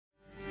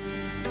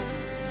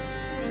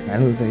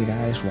Hello there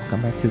guys,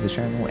 welcome back to the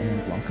channel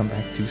and welcome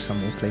back to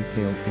some more Plague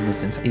Tale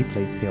Innocence,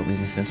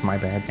 Innocence, my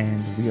bad.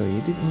 And we are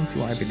headed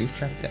into, I believe,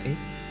 chapter 8.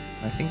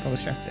 I think I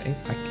was chapter 8.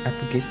 I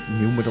forget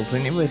numerals.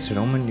 Whenever it's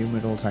Roman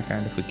numerals, I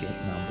kind of forget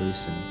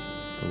numbers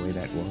and the way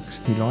that works.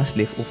 We last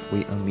left off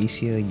with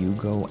Amicia,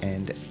 Hugo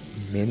and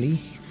Melly.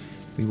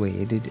 We were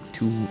headed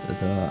to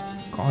the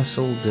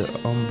Castle de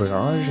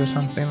Ombrage or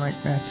something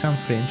like that, some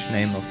French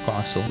name of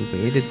castle. We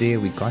were headed there,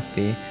 we got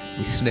there,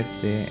 we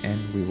slept there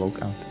and we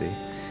woke out there.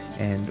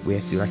 And we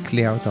had to like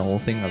clear out the whole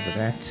thing of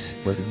rats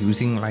with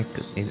using like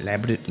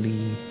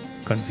elaborately,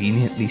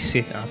 conveniently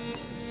set up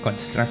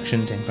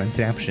constructions and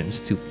contraptions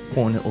to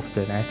corner off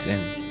the rats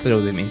and throw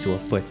them into a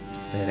pit.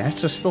 The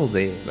rats are still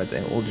there, but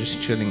they're all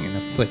just chilling in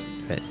a pit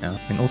right now.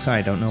 And also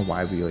I don't know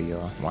why we are here,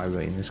 why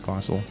we're in this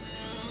castle.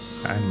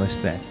 I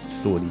missed that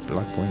story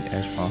plot point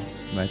as well,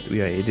 but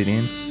we are headed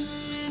in.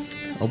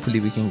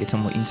 Hopefully we can get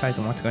some more insight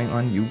on what's going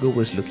on. Hugo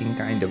was looking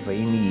kind of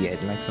veiny, he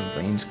had like some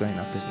veins going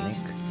up his neck.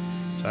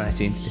 So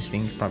that's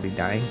interesting, he's probably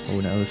dying,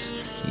 who knows.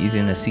 He's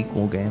in a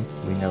sequel game,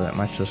 we know that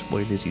much, so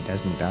spoilers, he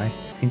doesn't die.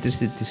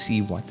 Interested to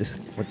see what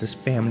this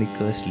family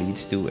curse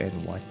leads to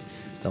and what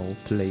the whole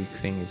plague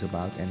thing is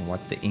about and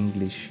what the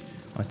English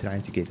are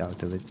trying to get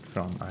out of it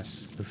from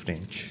us, the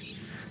French.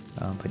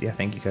 But yeah,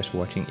 thank you guys for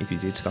watching. If you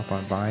did stop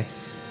on by,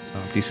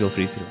 please feel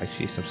free to like,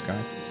 share, subscribe.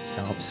 It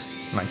helps.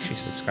 Like, share,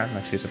 subscribe,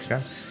 like, share,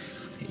 subscribe.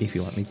 If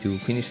you want me to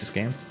finish this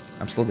game,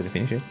 I'm still going to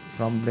finish it,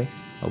 probably,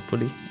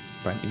 hopefully.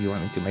 But if you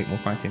want me to make more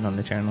content on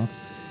the channel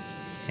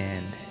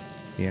and,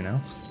 you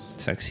know,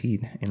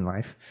 succeed in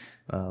life,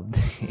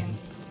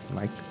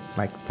 like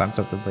thumbs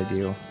up the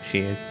video,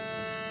 share,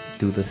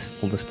 do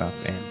all the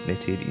stuff, and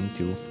let's head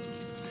into,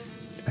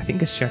 I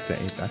think it's chapter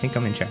 8. I think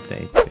I'm in chapter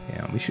 8.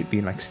 Yeah, we should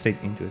be like straight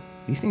into it.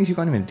 These things you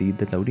can't even read,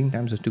 the loading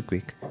times are too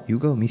quick.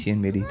 Hugo, Amicia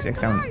and Melly, track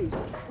down.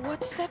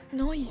 What's that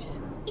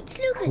noise? It's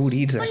Lucas. Who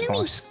reads that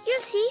Follow fast? me. You'll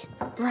see.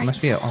 Right.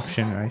 Must be an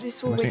option, right?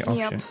 This will Must be wake an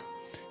me option up.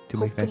 to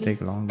make that Hopefully.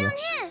 take longer. Down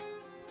here.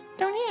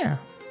 Down here.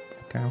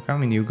 Okay, I'm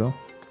coming, Hugo.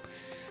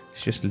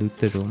 Let's just loot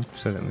the room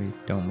so that we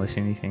don't miss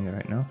anything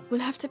right now. We'll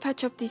have to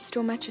patch up these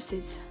straw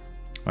mattresses.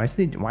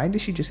 Why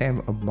does she just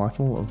have a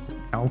bottle of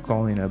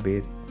alcohol in her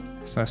bed?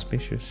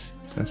 Suspicious.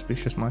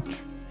 Suspicious much.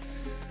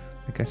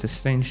 Like that's a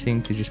strange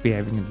thing to just be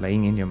having it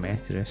laying in your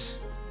mattress.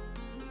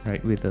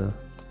 Right with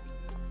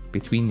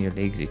between your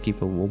legs you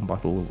keep a warm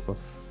bottle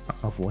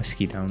of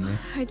whiskey down there.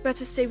 I'd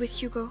better stay with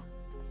Hugo.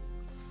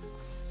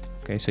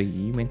 Okay, so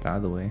you went the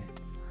other way.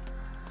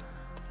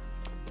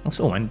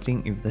 Also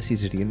wondering if this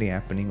is really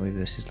happening or if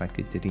this is like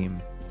a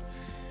dream.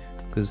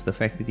 Because the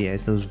fact that he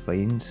has those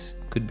veins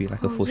could be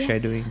like a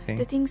foreshadowing yes, thing.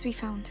 the things we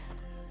found.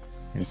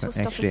 And This it's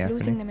will not stop actually us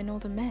losing happening. them in all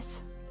the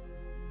mess.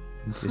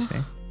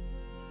 Interesting.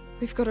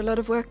 We've got a lot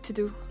of work to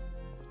do.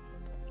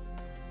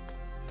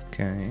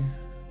 Okay.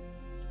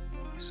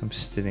 Some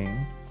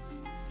string.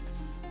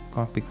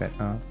 Can't pick that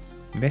up.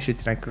 Maybe I should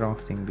try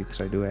crafting because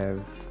I do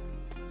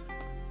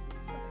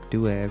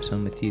have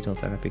some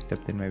materials that I picked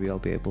up, then maybe I'll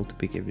be able to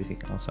pick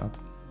everything else up.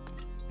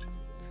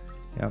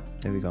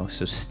 Yep, there we go.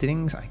 So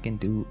strings, I can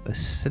do a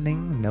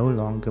sling no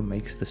longer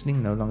makes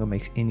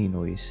any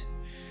noise.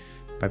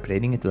 By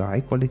braiding it with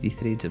high quality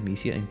threads,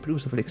 Amicia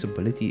improves the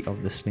flexibility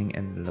of the sling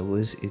and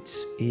lowers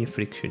its air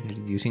friction,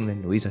 reducing the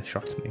noise a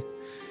shots make.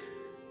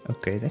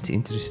 Okay, that's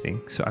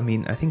interesting. So I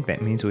mean, I think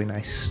that means when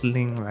I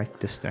sling like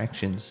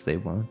distractions, they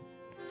won't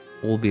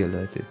all be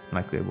alerted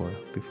like they were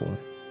before.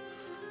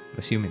 I'm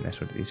assuming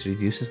that's what it is.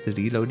 Reduces the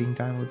reloading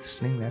time with the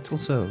sling. That's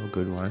also a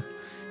good one.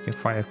 You can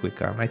fire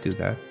quicker. I might do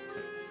that.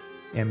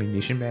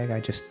 Ammunition bag. I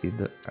just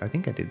did I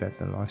think I did that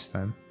the last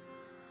time.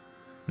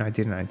 No, I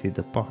didn't. I did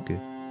the pocket.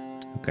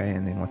 Okay,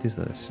 and then what is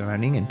this?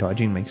 Running and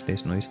dodging makes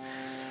less noise.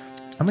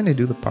 I'm gonna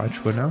do the pouch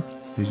for now.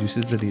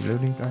 Reduces the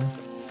reloading time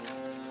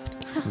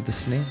with the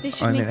sling.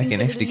 And then I can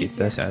actually get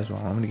this as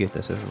well. I'm gonna get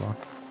this as well.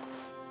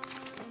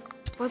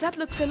 Well, that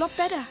looks a lot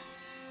better.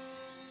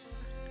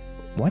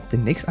 What? The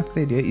next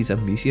upgrade here is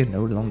Amicia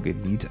no longer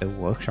needs a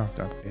workshop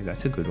to upgrade.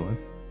 That's a good one.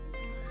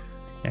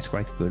 That's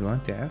quite a good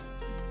one to have.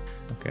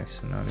 Okay,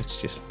 so now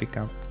let's just pick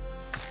up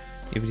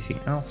everything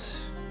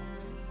else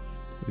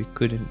we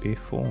couldn't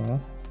before.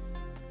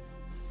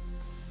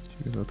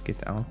 Should be able to get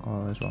the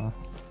alcohol as well.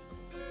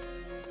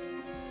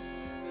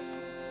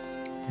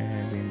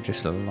 And then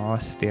just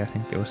lastly, I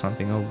think there was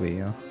something over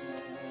here.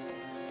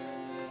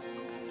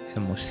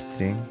 Some more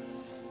string.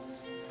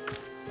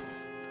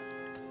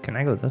 Can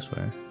I go this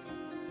way?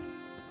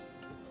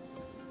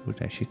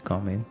 Would I should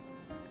come in?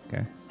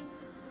 Okay.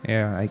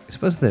 Yeah, I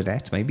suppose the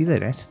rats, maybe the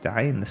rats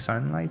die in the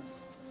sunlight.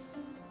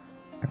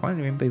 I can't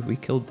remember if we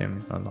killed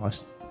them in the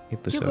last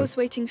episode. Hugo's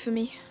waiting for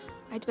me.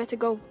 I'd better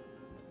go.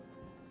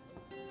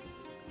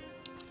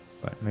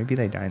 But maybe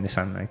they die in the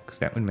sunlight, because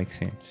that would make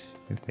sense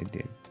if they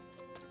did.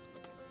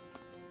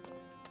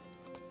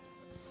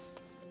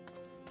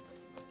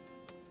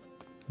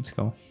 Let's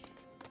go.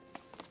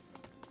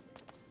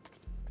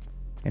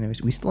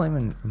 Anyways, we still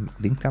haven't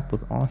linked up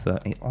with Arthur.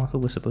 And Arthur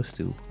was supposed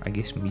to, I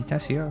guess, meet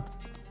us here.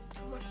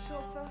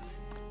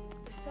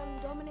 The sun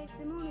dominates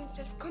the moon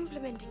instead of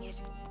complementing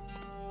fixing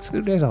it.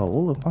 So there's a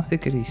whole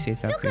apothecary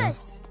set up here.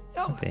 Lucas!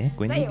 Oh, What the heck?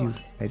 When there did you you?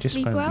 are. I just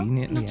Sleep well?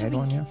 conveniently Not a had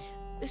one, wink.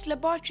 yeah. This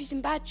laboratory's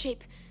in bad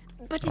shape,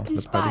 but Oh, it the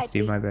inspired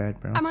laboratory, me. my bad,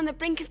 bro. I'm on the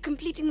brink of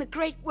completing the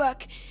great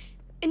work,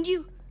 and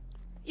you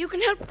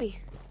can help me.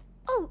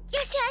 Oh,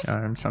 yes, yes.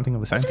 I'm something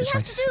of a do we scientist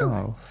have to do?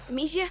 myself.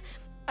 Amicia,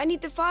 I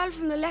need the file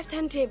from the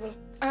left-hand table.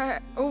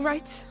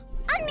 Alright.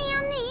 And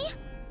me.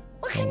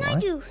 What can I What?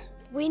 do?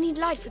 We need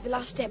light for the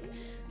last step.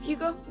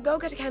 Hugo, go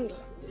get a candle.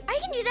 I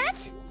can do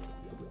that.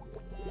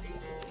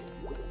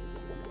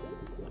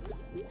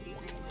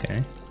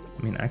 Okay.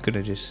 I mean, I could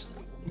have just,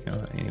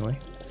 anyway.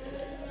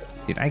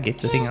 Did I get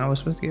the thing I was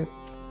supposed to get?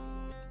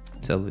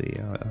 Sylvie,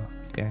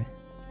 okay.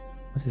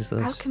 What is this?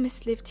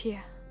 Alchemist lived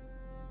here.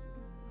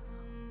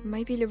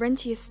 Maybe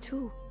Laurentius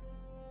too.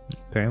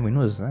 Okay, when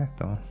was that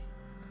though?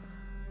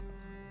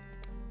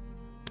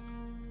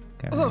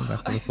 Okay,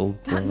 that's a little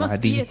That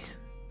must be bloody it.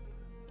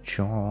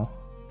 jaw.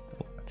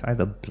 It's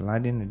either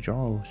blood in the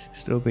jaw or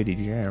strawberry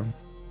jam.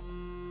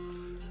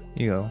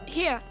 You go.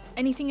 Here,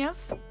 anything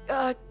else?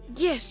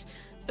 Yes.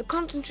 A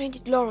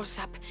concentrated laurel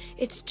sap.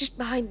 It's just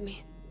behind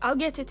me. I'll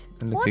get it.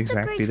 It looks What's a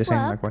exactly great the same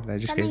work? like what I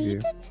just Can I gave you.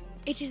 eat it?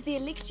 It is the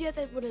elixir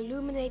that will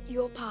illuminate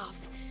your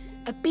path.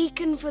 A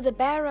beacon for the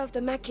bearer of the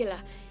macula.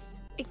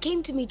 It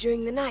came to me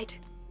during the night.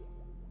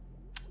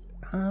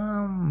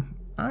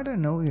 I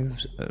don't know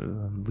if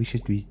we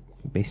should be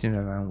basing it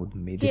around with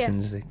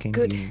medicines that came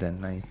good. in the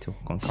night or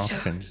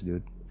concoctions,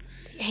 dude.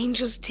 The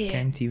angel's tear.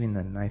 Can't even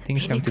the night.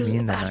 Things come to me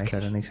in the Pinnacle night. I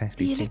don't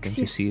exactly The take them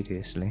too elixir.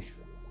 seriously.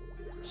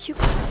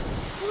 Hugo.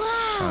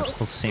 Wow. I'm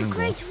still single.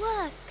 Great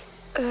work.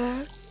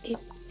 It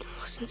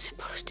wasn't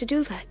supposed to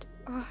do that.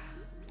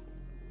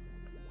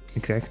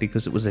 Exactly,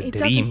 because it was a It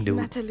dream, doesn't dude.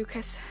 matter,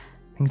 Lucas.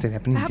 Things that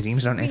happen in Perhaps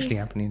dreams don't we, actually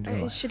happen in real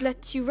I life. should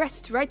let you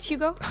rest, right,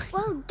 Hugo?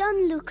 Well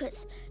done,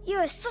 Lucas.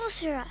 You're a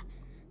sorcerer.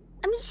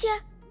 Amicia,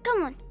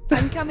 come on.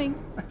 I'm coming.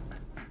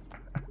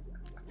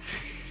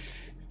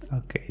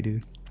 Okay,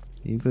 dude.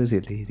 Hugo's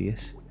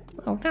hilarious.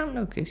 Oh, no,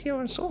 Lucas,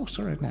 you're a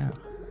sorcerer now.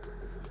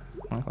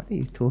 Like, what are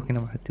you talking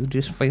about? Dude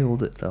just failed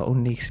the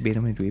only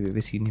experiment we've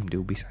ever seen him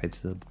do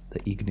besides the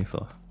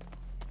ignifer.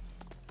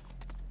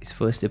 His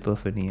first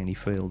epiphany and he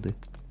failed it.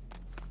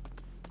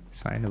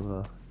 Sign of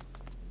a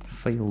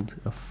failed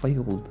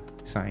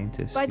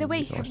scientist. By the in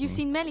way, have you botany.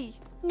 seen Melly?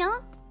 No?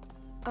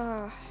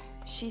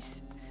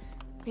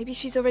 Maybe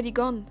she's already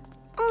gone.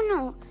 Oh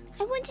no.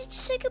 I wanted to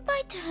say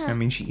goodbye to her. I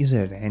mean, she is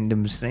a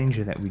random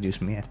stranger that we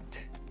just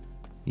met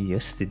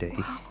yesterday.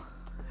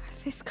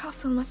 This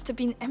castle must have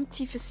been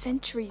empty for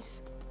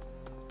centuries.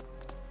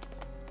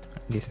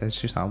 I guess that's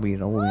just how we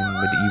roll in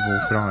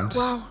medieval France.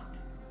 Wow.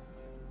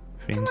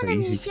 Friends Come are on,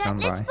 easy to Amicia. come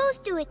Let's by.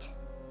 both do it.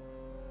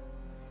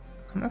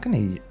 I'm not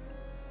gonna.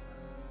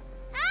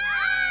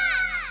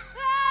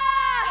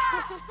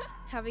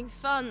 Having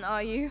fun,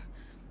 are you?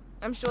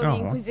 I'm sure Oh, the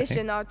okay.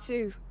 Inquisition are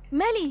too.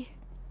 Melly!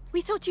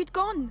 We thought you'd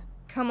gone.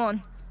 Come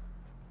on.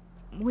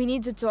 We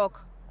need to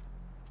talk.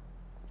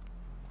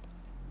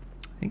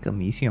 I think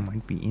Amicia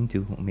might be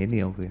into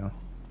Amelia over here.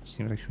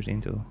 Seems like she was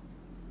into.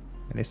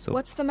 Let's talk.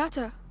 What's the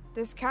matter?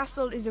 This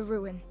castle is a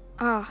ruin.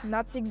 Ah, And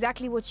that's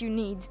exactly what you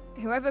need.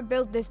 Whoever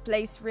built this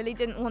place really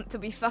didn't want to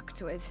be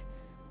fucked with.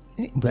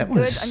 That good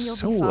was and you'll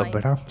be so fine.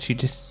 abrupt. She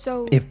just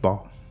so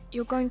F-bomb.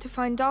 you're going to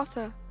find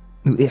Arthur.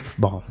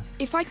 F-bomb.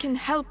 If I can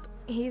help,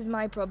 He's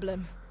my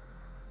problem.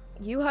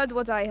 You heard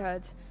what I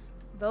heard.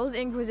 Those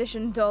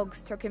Inquisition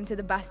dogs took him to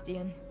the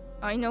Bastion.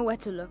 I know where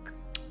to look.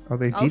 Oh,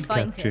 they I'll did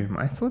find capture him. him.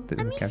 I thought they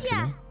would capture Amicia,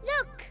 him.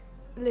 look.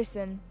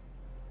 Listen,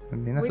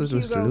 And then I With thought it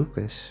was Hugo.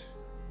 Lucas.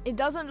 it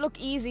doesn't look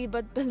easy,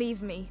 but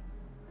believe me,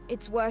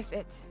 it's worth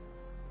it.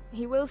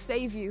 He will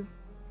save you.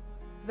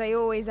 They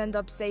always end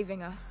up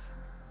saving us.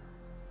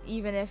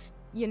 Even if,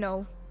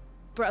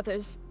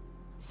 brothers,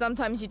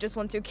 sometimes you just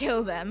want to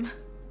kill them.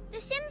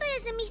 The symbol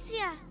is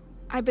Amicia.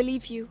 I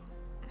believe you.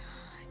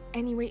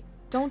 Anyway,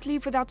 don't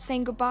leave without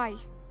saying goodbye.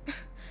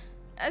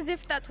 As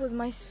if that was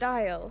my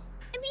style.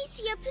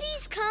 Amicia,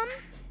 please come.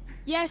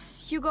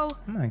 Yes, Hugo. Oh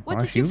my What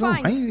gosh, did you Hugo,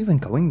 find? why are you even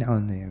going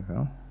down there,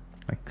 bro?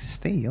 Like,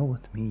 stay here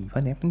with me.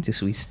 What happened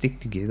to we stick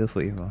together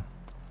forever?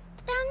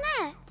 Down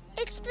there.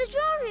 It's the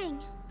drawing.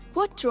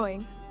 What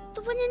drawing?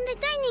 The one in the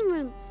dining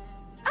room.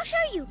 I'll show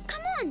you.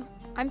 Come on.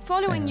 I'm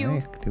following you.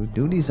 Heck,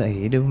 dude is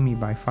ahead of me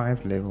by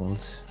 5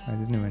 levels. I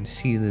didn't even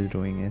see the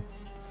drawing yet.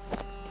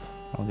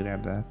 I'll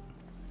grab that.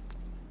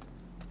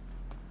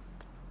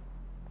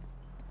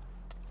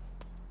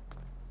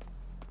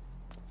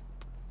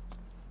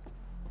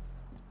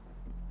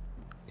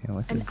 Okay,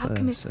 what An is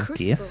alchemist's this? A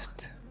crucible.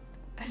 gift?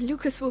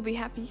 Lucas will be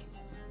happy.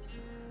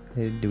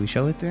 Do we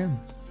show it to him?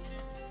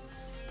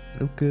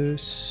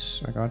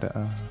 Lucas, I got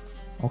a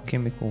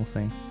alchemical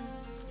thing.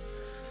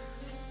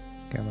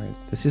 Okay, wait.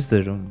 This is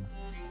the room.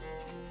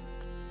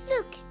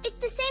 Look,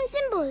 it's the same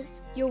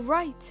symbols. You're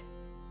right.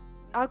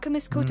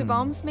 Alchemist coat of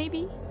arms,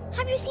 maybe?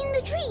 Have you seen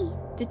the tree?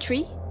 The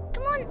tree?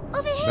 Come on,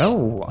 over here. Bro,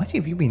 what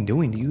have you been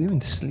doing? Do you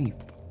even sleep?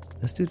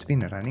 This dude's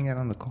been running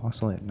around the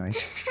castle at night.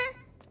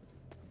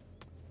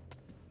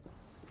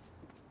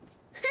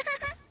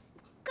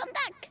 Come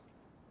back.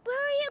 Where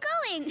are you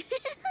going?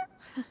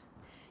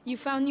 You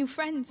found new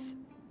friends.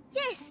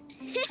 Yes.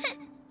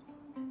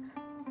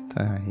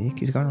 The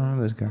heck is going on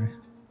with this guy?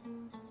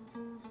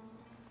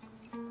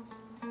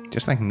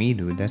 Just like me,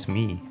 dude. That's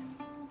me.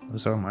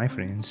 Those are my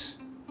friends.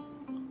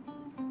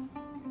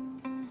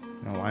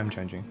 No, I'm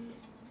judging.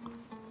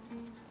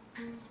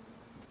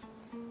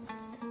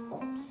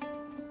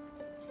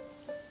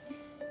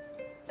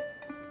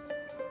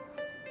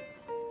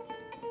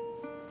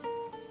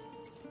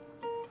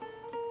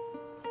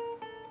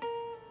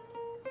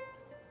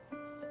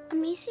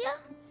 Amicia?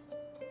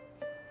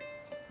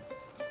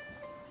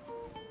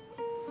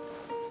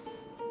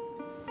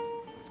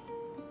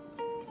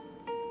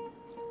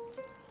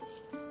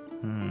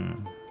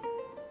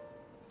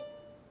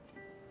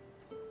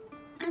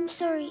 I'm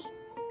sorry.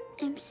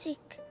 I'm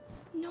sick.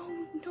 No,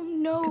 no,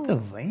 no. Look at the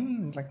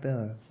veins, like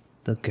the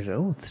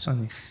growths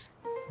on this.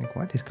 Like,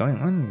 what is going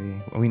on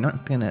there? Are we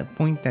not gonna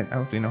point that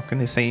out? We're not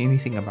gonna say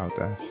anything about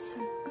that.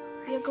 Listen,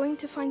 we are going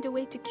to find a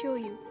way to cure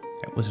you.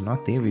 That was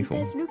not there before.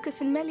 There's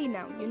Lucas and Melly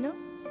now, you know?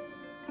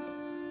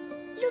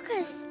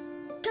 Lucas,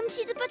 come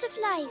see the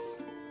butterflies.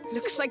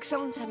 Looks like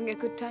someone's having a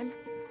good time.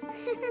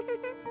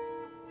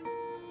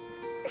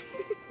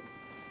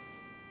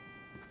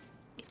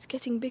 It's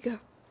getting bigger.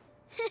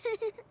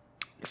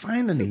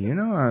 Finally, you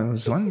know, I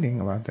was wondering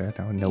about that.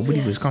 How nobody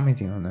was Yes.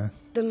 commenting on that.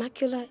 The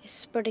macula is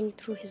spreading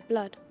through his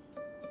blood.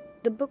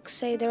 The books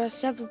say there are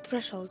several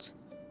thresholds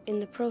in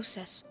the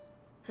process,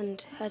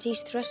 and at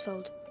each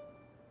threshold,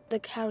 the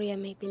carrier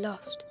may be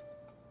lost.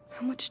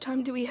 How much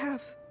time do we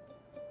have?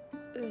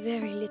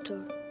 Very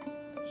little.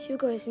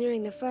 Hugo is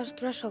nearing the first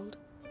threshold.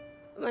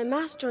 My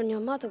master and your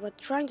mother were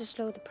trying to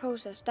slow the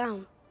process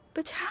down.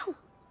 But how?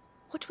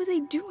 What were they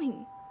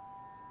doing?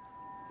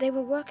 They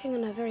were working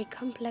on a very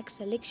complex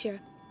elixir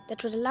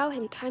that would allow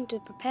him time to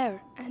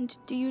prepare. And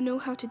do you know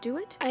how to do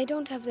it? I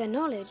don't have their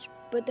knowledge,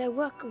 but their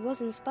work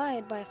was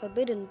inspired by a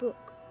forbidden book,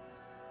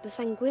 the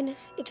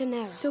Sanguinis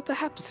Itinera. So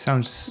perhaps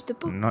Sounds the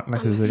book. not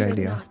like a I'm good afraid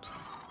idea. not.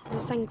 The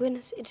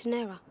Sanguinis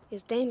Itinera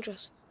is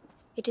dangerous.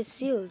 It is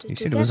sealed You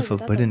said it was a together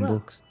with other forbidden book.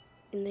 works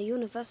in the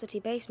university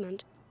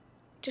basement.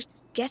 Just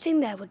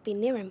getting there would be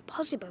near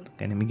impossible.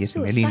 Okay, let me get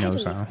some Melly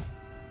knows Suicidal how.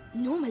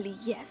 Normally,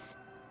 yes.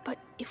 But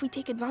if we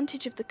take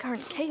advantage of the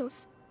current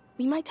chaos,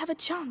 we might have a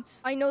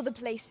chance. I know the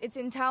place. It's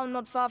in town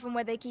not far from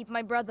where they keep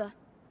my brother.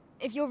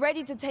 If you're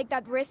ready to take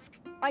that risk,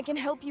 I can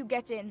help you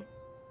get in.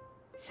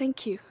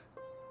 Thank you.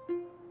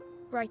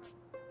 Right.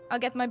 I'll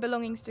get my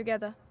belongings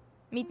together.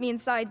 Meet me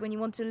inside when you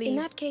want to leave. In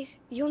that case,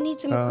 you'll need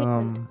some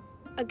equipment.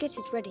 I'll get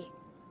it ready.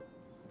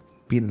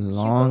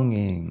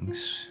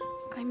 Belongings.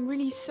 I'm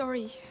really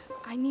sorry.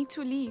 I need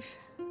to leave.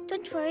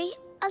 Don't worry,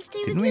 I'll stay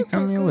Didn't with we Lucas.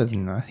 come here with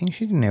nothing?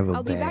 She didn't have a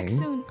I'll be back bag.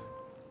 soon.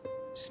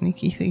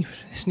 Sneaky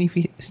thief,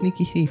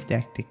 sneaky thief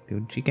tactic,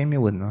 dude. She came here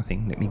with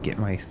nothing. Let me get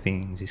my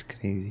things. It's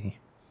crazy.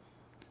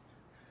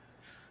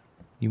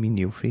 You mean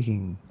your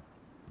freaking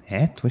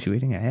hat? Was she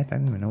wearing a hat? I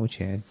don't even know what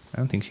she had. I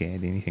don't think she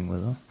had anything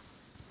with her.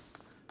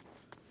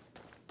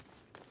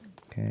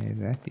 Okay,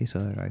 that is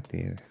her right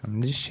there. I'm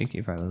gonna just check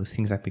if those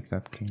things I picked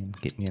up can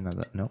get me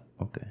another. No,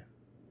 okay.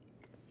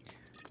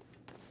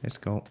 Let's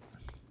go.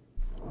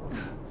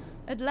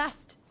 At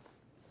last.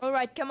 All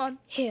right, come on.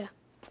 Here.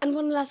 And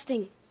one last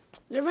thing.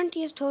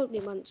 Laurentius told me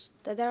once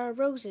that there are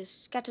roses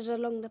scattered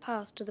along the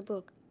path to the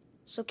book,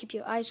 so keep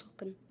your eyes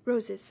open.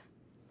 Roses.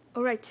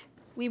 All right,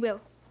 we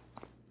will.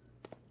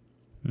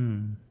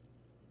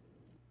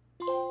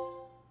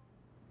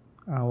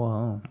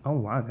 Oh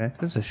wow,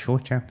 that was a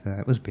short chapter.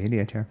 That was barely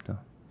a chapter.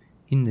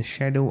 In the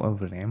shadow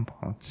of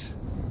ramparts.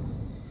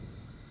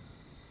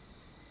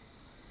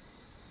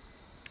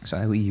 So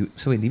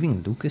we're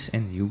leaving Lucas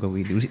and Hugo.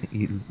 We're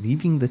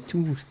leaving the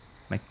two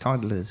like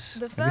toddlers.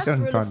 The I guess first they're not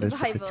rule of toddlers, but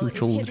the survival two is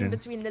hidden children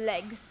between the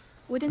legs.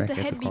 Wouldn't back the at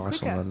the head be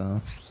castle quicker?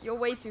 alone. You're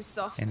way too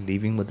soft. And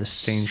leaving with the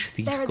strange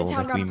thief There are the girl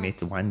town that we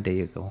met ramparts. 1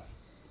 day ago.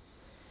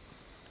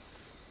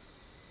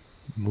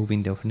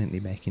 Moving definitely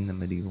back in the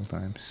medieval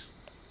times.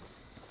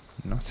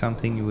 Not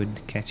something you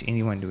would catch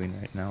anyone doing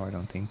right now, I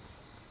don't think.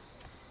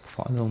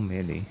 Follow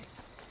Melly.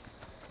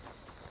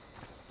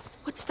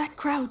 What's that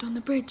crowd on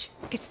the bridge?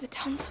 It's the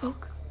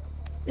townsfolk.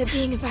 They're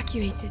being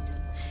evacuated.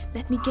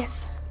 Let me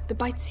guess. The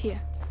bite's here.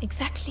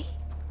 Exactly.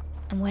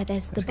 And where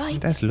there's the bite,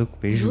 It does look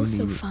you visually,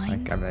 also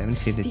find like I haven't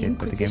said it the yet,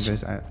 but the game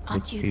does Inquisition. look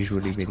Aren't you the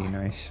visually smart very one?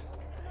 nice.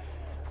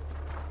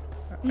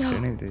 I No.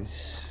 don't know if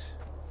there's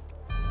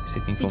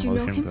sitting for Did you know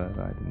motion him?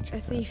 blur, I didn't check A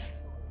that. thief.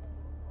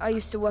 I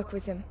used to work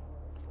with him.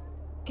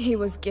 He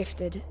was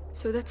gifted.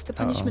 So that's the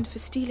punishment for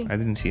stealing. I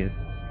didn't see it.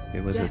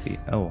 There was Death. a thief.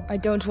 Oh, I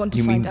don't want to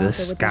you mean find the Arthur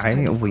with that sky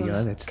kind of over collar.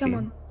 here? That's Come the.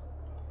 on.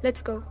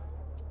 Let's go.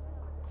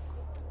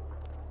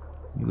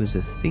 He was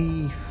a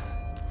thief.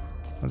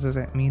 What does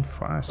that mean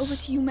for us? Over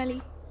to you,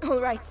 Melly.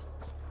 All right.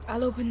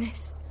 I'll open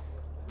this.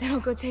 Then I'll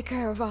go take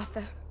care of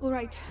Arthur. All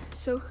right,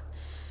 so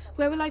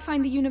where will I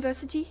find the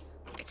university?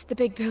 It's the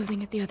big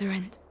building at the other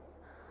end.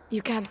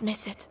 You can't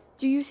miss it.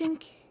 Do you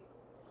think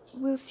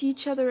we'll see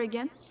each other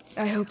again?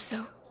 I hope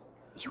so.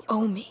 You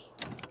owe me.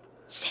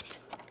 Shit.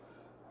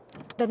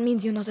 That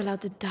means you're not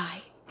allowed to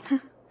die.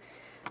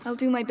 I'll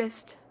do my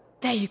best.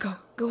 There you go.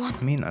 Go on.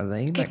 I mean, are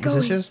they Get like, is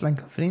this going. just like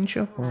a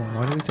friendship, or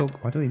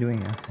what are we doing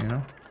here, you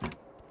know?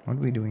 What are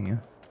we doing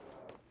here?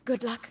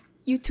 Good luck.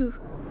 You too.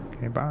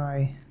 Okay,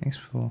 bye. Thanks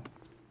for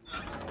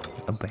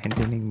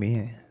abandoning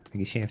me. I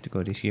guess you have to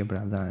go this year,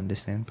 brother, I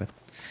understand, but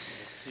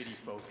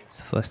it's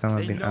the first time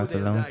I've been out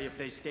alone. If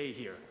they stay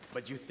here,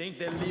 but you think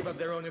they'll leave of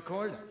their own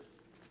accord?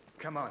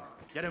 Come on,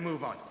 get a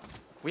move on.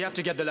 We have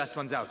to get the last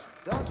ones out.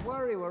 Don't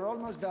worry, we're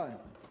almost done.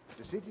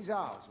 The city's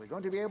ours. We're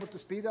going to be able to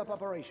speed up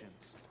operations.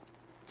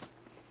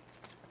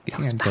 I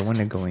think I don't want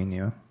to go in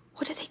here.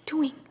 What are they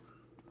doing?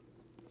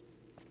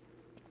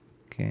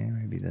 Okay,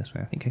 maybe this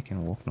way. I think I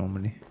can walk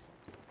normally.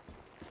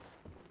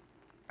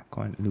 I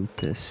can't loot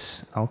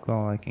this.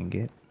 Alcohol I can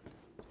get.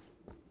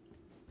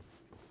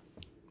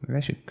 Maybe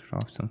I should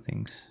craft some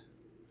things.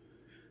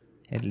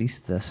 At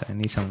least this. I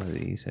need some of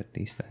these at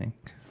least, I think.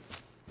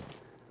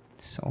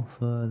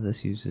 Sulfur.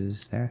 This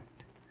uses that.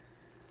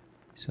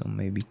 So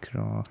maybe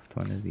craft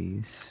one of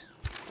these.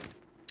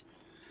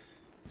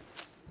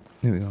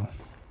 There we go.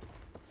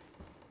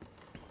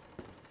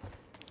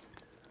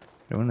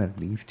 I don't want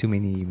to leave too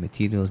many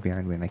materials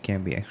behind when I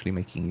can't be actually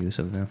making use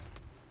of them.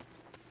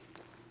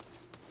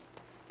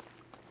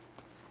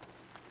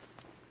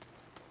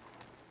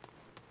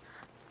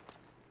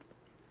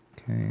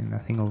 Okay,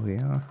 nothing over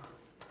here.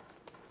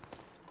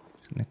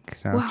 Just gonna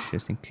crouch Wow.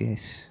 just in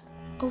case.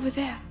 Over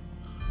there.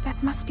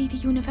 That must be the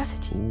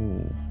university.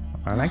 Ooh,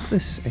 I like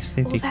this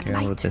aesthetic that of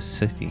light. the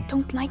city.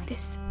 Don't like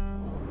this.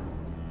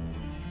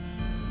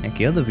 Like,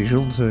 yeah, the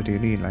visuals are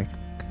really like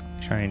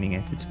shining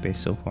at its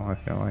best so far, I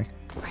feel like.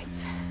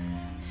 Right.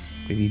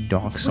 Really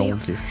Dark It's way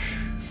off. Souls-ish.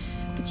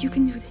 But you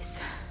can do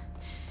this.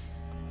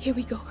 Here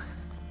we go.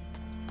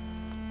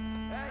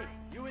 Hey,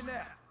 you in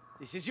there?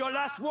 This is your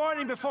last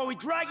warning before we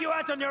drag you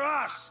out on your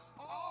arse!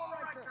 All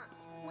right, sir.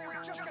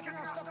 We're just getting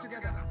our stuff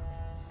together.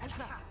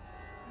 Elsa,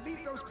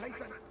 leave those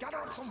plates and gather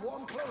up some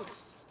warm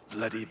clothes.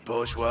 Bloody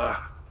bourgeois.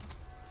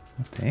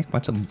 What the heck?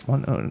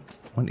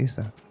 What is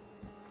that?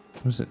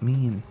 What does it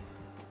mean?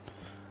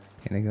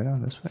 Can I go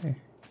down this way?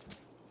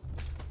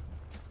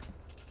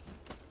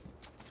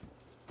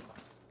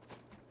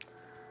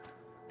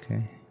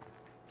 Okay.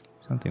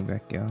 Something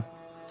back here.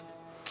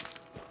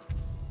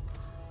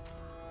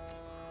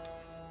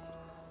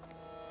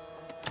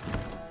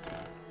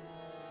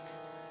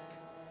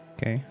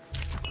 Okay.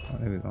 Oh,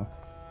 there we go.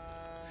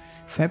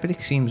 Fabric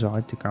seems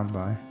hard to come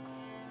by.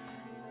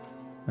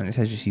 Unless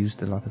I just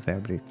used a lot of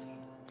fabric.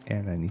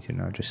 And I need to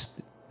now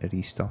just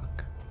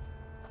restock.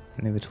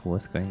 And if it's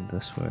worth going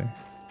this way.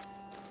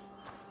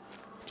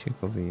 Check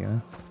over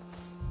here.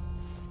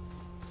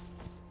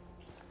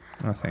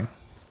 Nothing.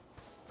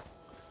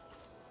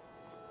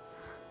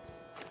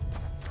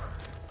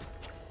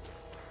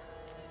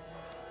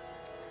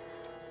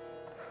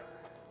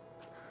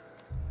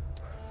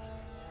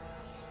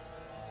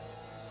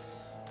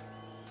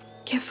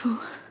 Careful.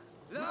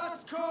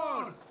 Last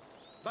call!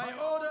 By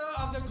order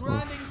of the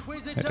Grand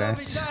Inquisitor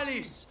rats.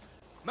 Vitalis!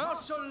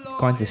 Martial law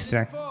Can't is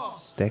distract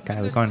enforced that guy.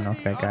 in We the can't knock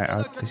city that guy under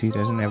out the because he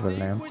doesn't have a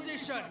control of the lamp.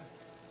 Inquisition.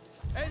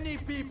 Any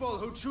people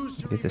who choose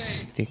to Get a remain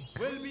stick.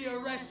 will be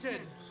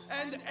arrested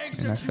and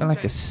executed. And I feel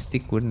like a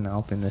stick wouldn't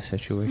help in this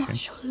situation.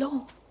 Martial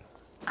law.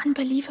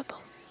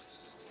 Unbelievable.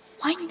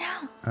 Why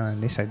now?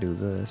 Unless I do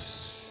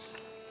this.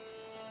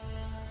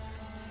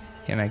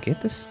 Can I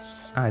get this?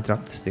 Ah, I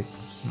dropped the stick.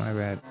 My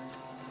bad.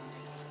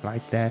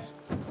 Like that.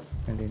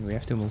 And then we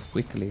have to move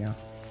quickly, yeah.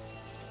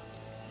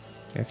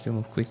 We have to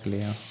move quickly,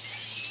 yeah.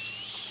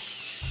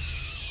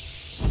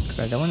 Because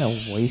I don't want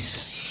to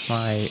waste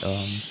my,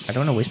 I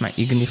don't want to waste my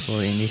igni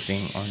or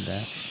anything on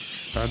that.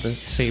 Rather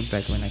save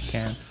that when I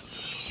can.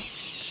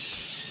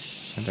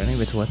 I don't know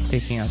if it's worth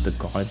taking out the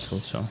guards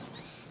also.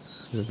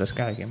 Because this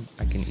guy,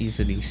 I can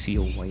easily see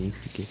a way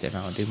to get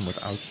around him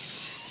without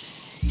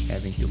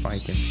having to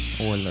fight him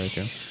or alert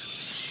him.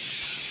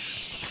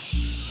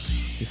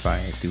 If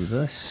I do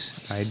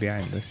this, hide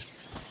behind this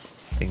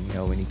thing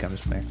here when he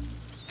comes back.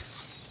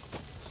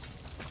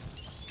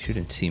 He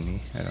shouldn't see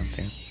me, I don't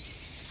think.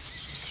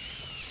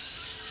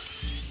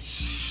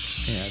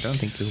 Yeah, I don't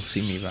think he'll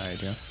see me right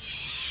here.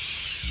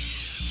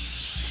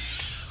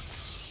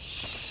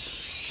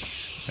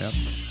 Yep.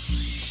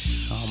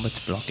 Helmet's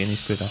blocking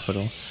his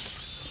peripherals.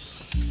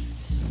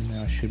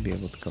 Now I should be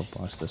able to go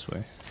past this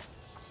way.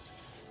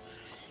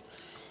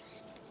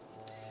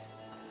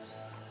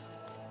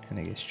 And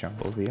I guess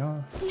jump over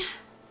here.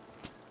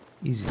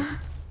 Easy. I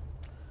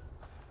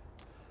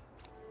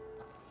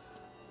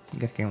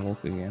think I can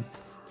walk again.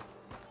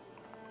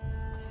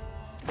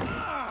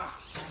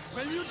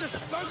 Will you just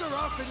bugger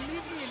off and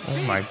leave me in Oh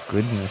peace? my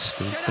goodness,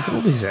 dude. Look at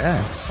all these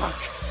ads.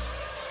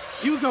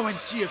 Fuck. You go and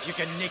see if you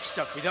can nick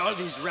stuff with all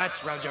these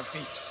rats round your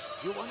feet.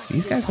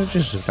 These guys are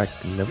just like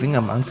living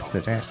amongst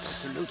the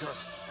rats.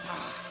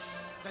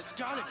 The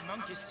Scarlet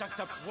Monk is tucked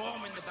up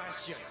warm in the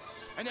bastion,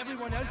 and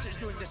everyone else is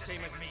doing the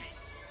same as me.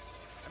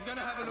 I'm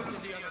gonna have a look in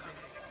the other room.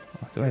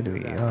 What do I do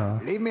here?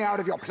 Leave me out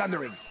of your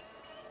plundering.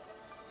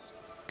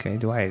 Okay,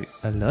 do I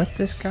alert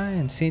this guy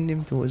and send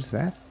him towards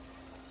that?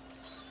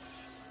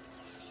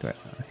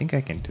 I think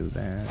I can do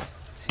that.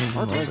 See him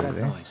What was over that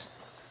there. noise?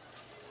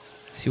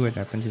 See what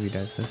happens if he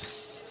does this.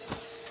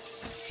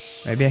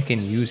 Maybe I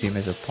can use him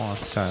as a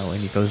path, so when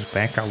he goes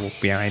back, I walk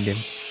behind him.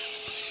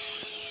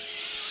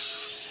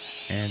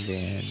 And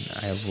then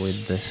I avoid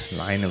this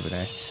line of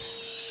rats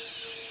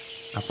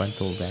up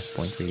until that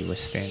point where he was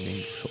standing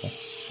before.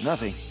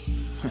 Nothing.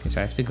 Because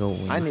I have to go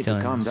when I he need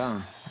turns. to calm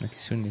down. Like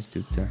as soon as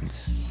dude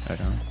turns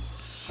around.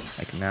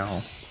 Like now,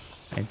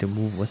 I have to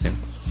move with him.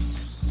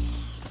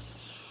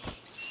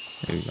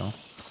 There we go.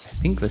 I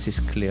think this is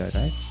clear,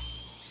 right?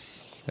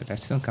 But I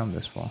still come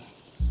this far.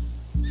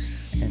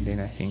 And then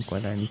I think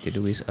what I need to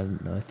do is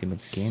alert him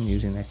again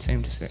using that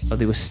same distraction. Oh,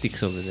 there were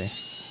sticks over there.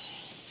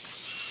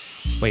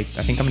 Wait,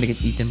 I think I'm gonna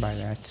get eaten by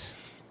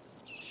rats.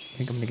 I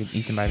think I'm gonna get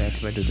eaten by rats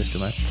if I do this too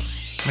much.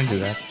 I'm gonna do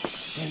that.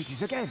 There it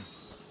is again.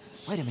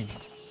 Wait a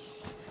minute.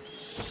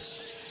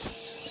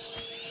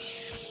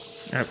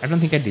 I don't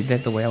think I did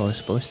that the way I was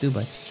supposed to,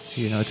 but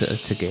you know,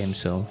 it's a game,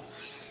 so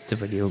it's a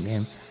video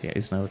game. There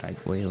is no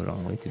right way or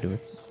wrong way to do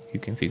it. You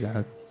can figure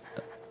out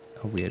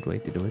a weird way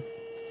to do it.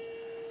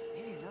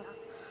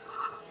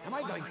 Am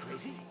I going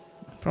crazy?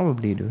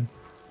 Probably, dude.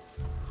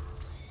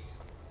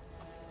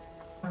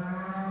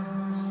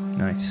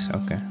 Nice,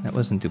 okay. That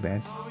wasn't too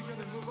bad.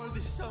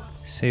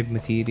 Save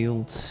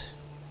materials.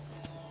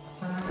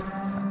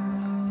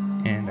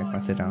 And I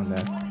got around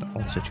that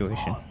whole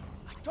situation.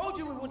 I told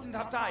you we wouldn't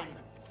have time.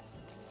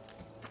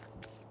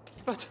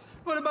 But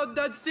what about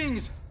Dad's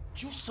things?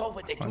 You saw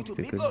what they do Want to a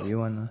good people.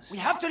 view on this. We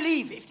have to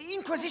leave if the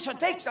Inquisition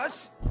takes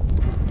us.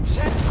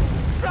 Shit!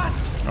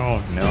 Rats!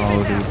 Oh no,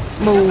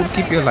 dude. Move,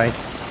 keep your light.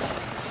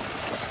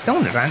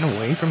 Don't run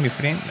away from your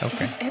friend.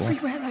 Okay, It's cool.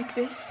 everywhere like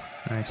this.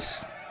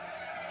 Nice.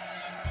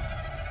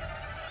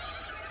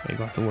 They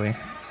got away.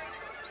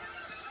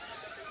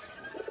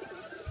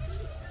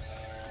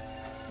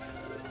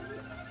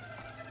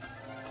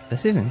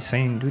 This is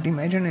insane, dude.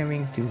 Imagine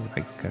having to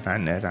like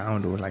run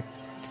around or like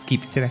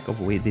keep track of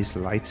where there's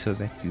light so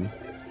that you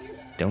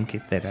don't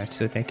get the rats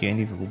to attack you, and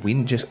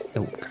if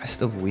a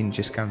gust of wind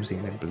just comes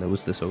in and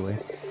blows this away,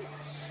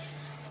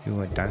 you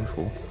are done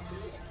for.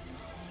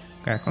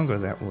 Okay, I can't go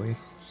that way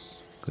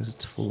because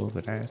it's full of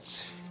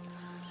rats.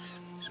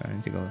 So I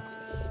need to go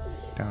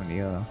down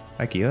here.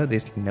 Like here,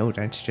 there's no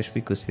rats just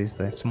because there's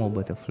that small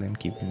bit of flame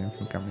keeping them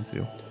from coming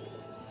through.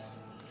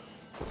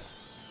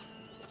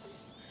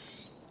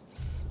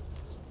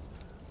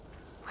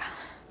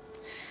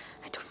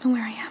 I don't know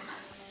where I am.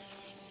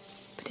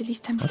 But at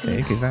least I'm What still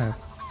the heck is alive.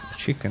 that? A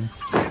chicken.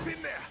 Get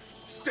in there.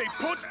 Stay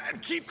put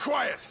and keep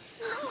quiet.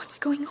 What's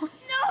going on?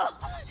 No!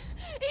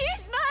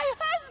 He's my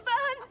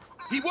husband!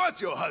 He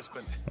was your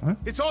husband. What?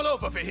 It's all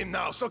over for him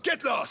now, so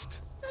get lost.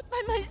 Not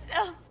by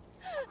myself.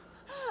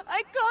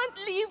 I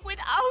can't leave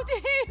without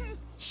him.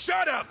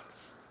 Shut up!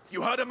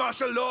 You heard of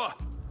martial law?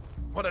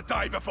 Want to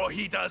die before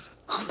he does?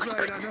 Oh my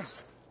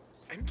goodness.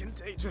 And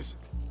contagious.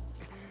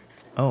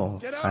 Oh,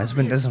 Get out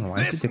husband of here. doesn't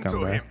want it to Listen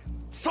come back. him.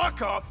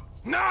 Fuck off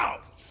now!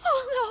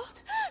 Oh,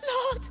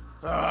 Lord!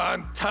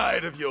 I'm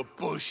tired of your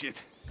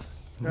bullshit.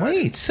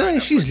 Wait, sir,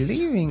 she's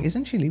leaving.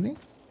 Isn't she leaving?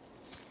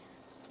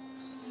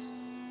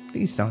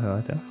 Please don't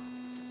hurt her.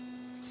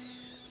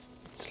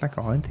 It's like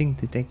a hard thing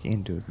to take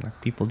in, dude. Like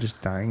people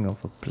just dying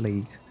of a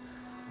plague.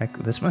 Like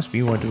this must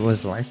be what it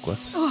was like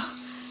with Oh,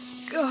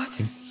 God.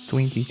 in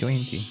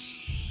 2020.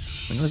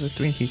 When was it?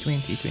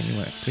 2020,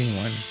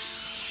 21.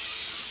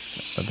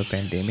 But the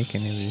pandemic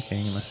and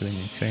everything, it must have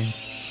been insane.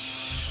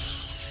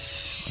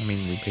 I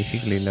mean, we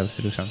basically lived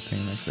through something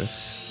like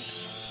this.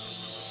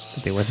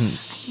 But there wasn't,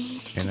 I need to you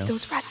keep know,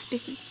 those rats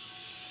busy.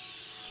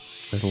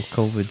 little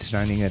COVIDs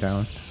running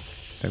around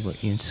that were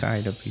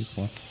inside of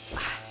people.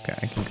 Okay,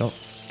 I can go.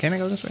 Can I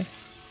go this way?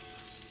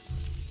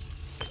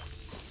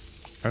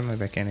 Or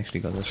maybe I can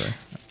actually go this way.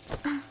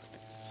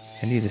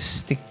 I need a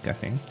stick, I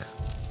think.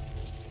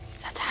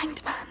 That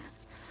hanged man.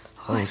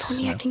 Oh, Oh, if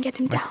only I snap. can get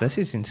him Like, down. this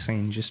is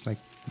insane, just like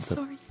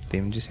Sorry.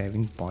 them just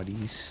having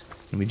bodies.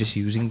 And we're just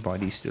using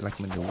bodies to like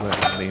maneuver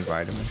around the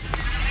environment.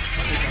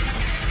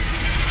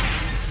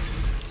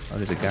 Oh,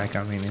 there's a guy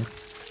coming in.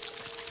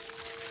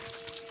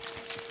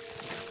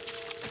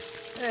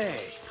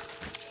 Hey,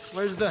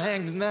 where's the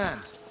hanged man?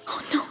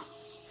 Oh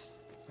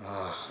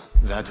no.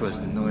 That was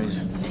the noise.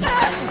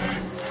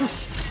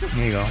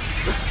 Here you go.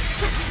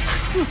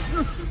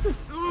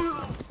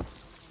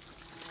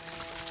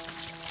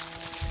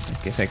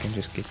 I guess I can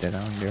just get that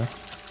down there.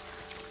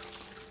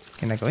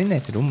 Can I go in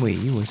that room where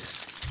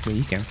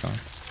he came from?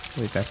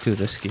 Or is that too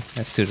risky?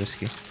 That's too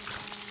risky.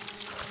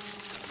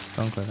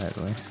 Don't go that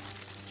way.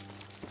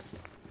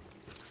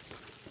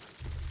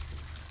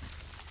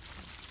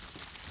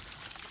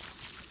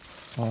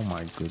 Oh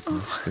my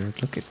goodness,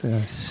 dude, look at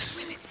this.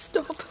 Will it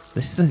stop?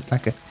 This is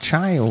like a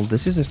child.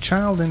 This is a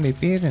child and their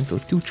parent, or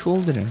two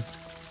children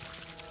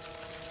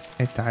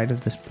that died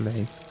of this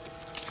plague.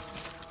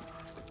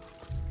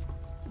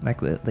 Like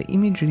the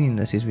imagery in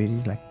this is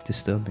really like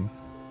disturbing.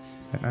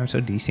 And I'm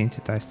so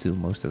desensitized to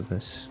most of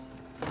this.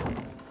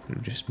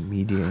 Through just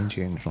media in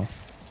general.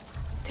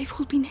 They've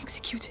all been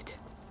executed.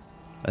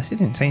 This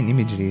is insane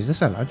imagery. Is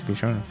this allowed to be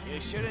shown? I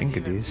think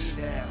it is,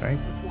 right?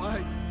 Why?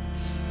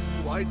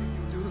 Why did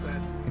you do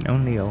that? And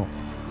only Your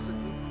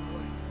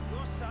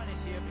son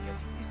is here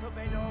because he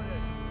disobeyed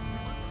orders.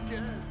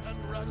 Again and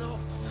run off.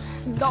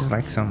 this is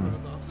like some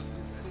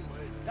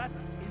That's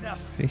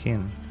enough.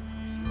 freaking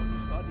Show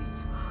bodies.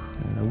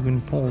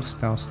 Logan Paul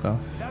style stuff.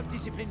 Without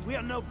discipline, we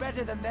are no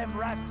better than them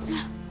rats.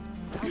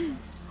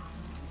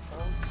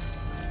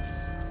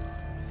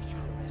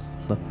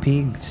 The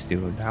pigs,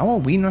 dude. How are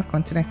we not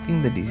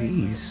contracting the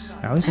disease?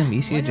 How is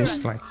Amicia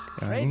just like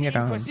running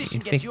around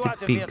infected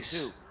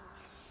pigs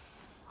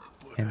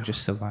and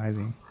just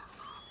surviving?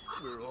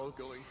 We're all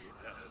going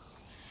to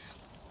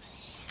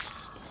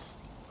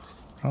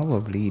hell.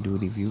 Probably,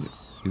 dude, if you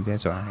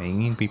guys are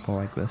hanging people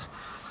like this.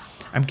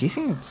 I'm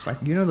guessing it's like,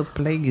 you know, the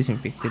plague is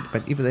infected,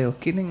 but if they are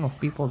killing off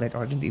people that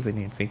aren't even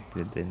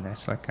infected, then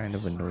that's like kind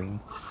of annoying.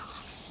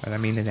 But I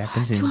mean, it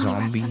happens in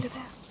zombie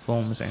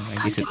forms, and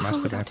I guess it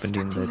must have happened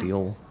in the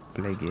real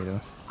plague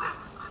era.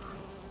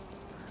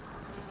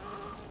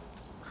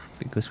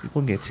 Because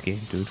people get scared,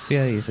 dude.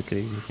 Fear is a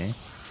crazy thing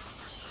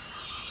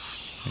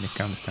when it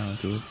comes down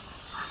to it.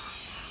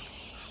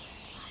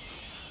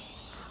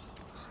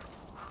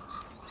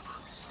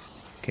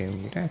 Okay,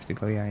 we don't have to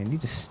go. Yeah, I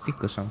need a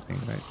stick or something,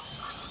 right?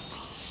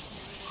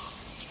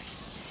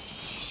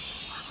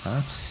 I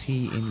don't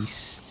see any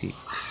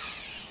sticks.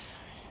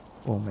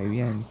 Or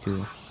maybe I need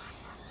to.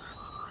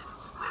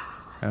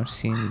 I don't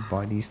see any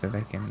bodies that I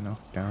can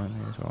knock down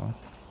as well.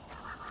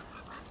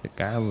 There's a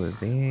guy over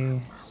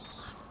there.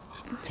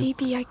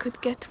 Maybe I could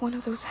get one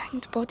of those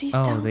hanged bodies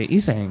down. Oh, there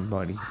is a hanged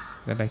body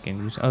that I can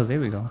use. Oh, there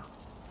we go.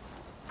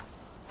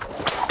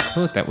 I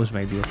thought that was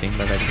maybe a thing,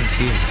 but I didn't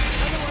see it.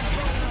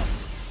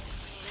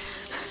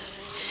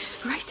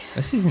 Right.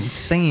 This is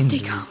insane. Stay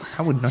dude. calm.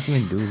 I would not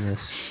even do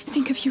this.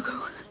 Think of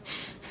Hugo.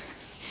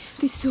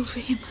 This is all for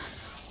him.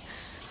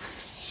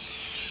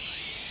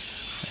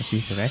 Like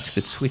these rats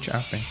could switch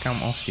up and come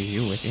after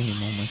you at any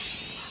moment.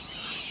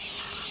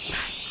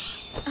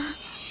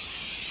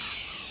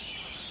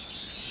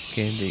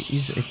 Okay, there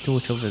is a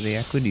torch over there.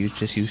 I could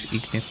just use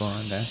Ignifer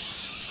on that.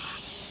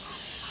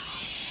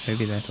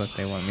 Maybe that's what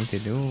they want me to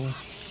do.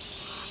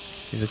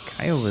 There's a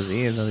guy over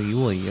there though, you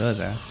will hear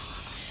that.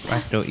 If I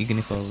throw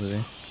Ignifer over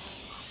there,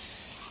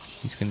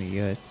 he's gonna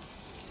hear it.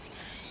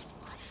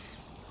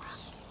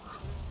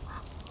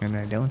 And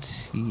I don't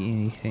see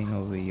anything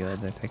over here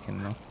that I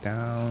can knock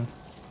down.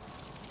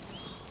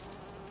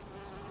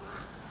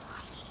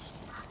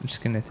 I'm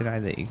just gonna try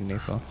the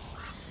Ignifer.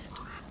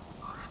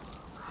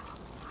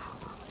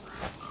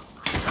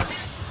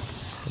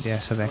 Yeah,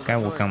 so that guy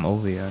will come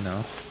over here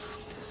now.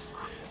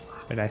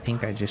 But I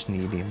think I just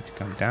need him to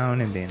come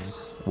down and then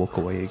walk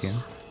away again.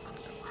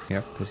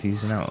 Yep, because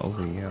he's now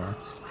over here.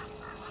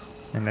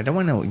 And I don't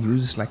want to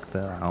use like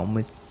the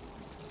helmet.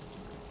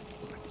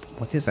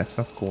 What is that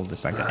stuff called?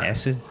 It's like an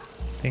acid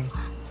thing.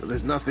 So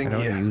there's nothing I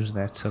don't here. want to use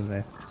that so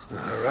that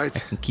I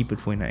can keep it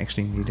for when I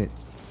actually need it.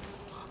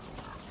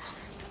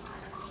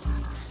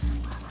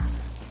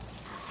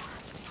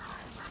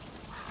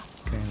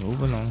 Okay,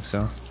 move along,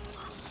 so.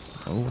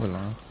 Move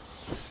along.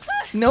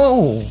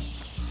 No!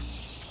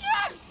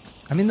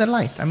 I'm in the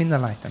light, I'm in the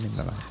light, I'm in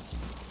the light.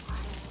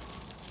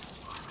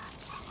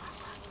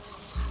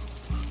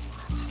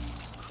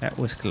 That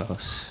was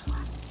close.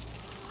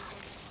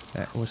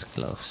 That was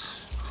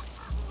close.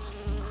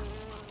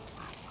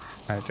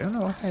 I don't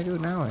know what I do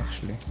now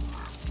actually.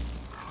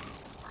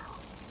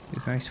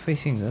 This guy's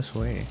facing this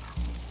way.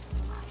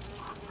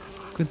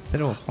 Could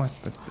throw a pot,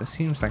 but it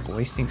seems like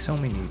wasting so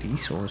many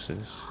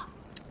resources.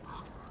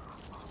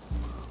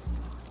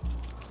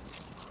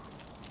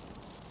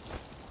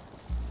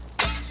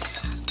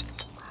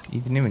 You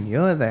didn't even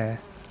hear that.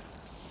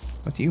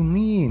 What do you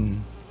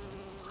mean?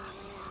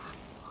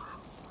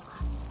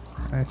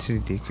 That's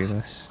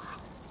ridiculous.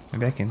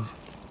 Maybe I can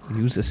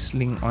use a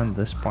sling on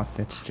this pot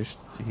that's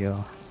just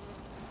here.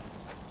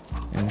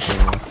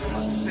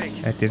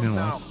 That didn't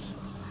work.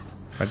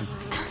 But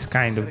it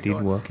kind of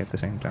did work at the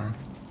same time.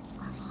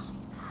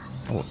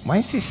 Oh, why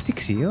is this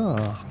sticks here?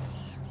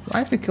 Do I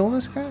have to kill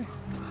this guy?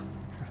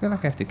 I feel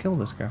like I have to kill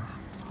this guy.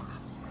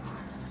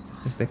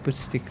 Because they put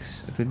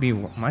sticks. It would be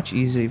much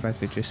easier if I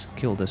could just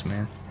kill this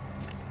man.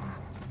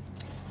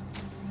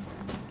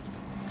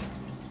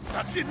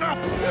 That's enough.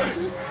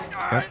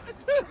 Yep.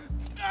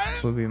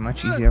 It would be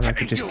much easier if I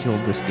could just kill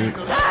this dude.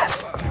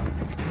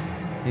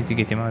 Need to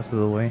get him out of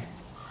the way.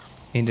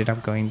 Ended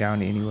up going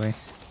down anyway.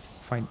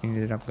 Fight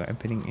ended up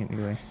happening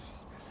anyway.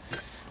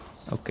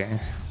 Okay.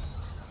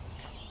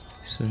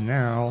 So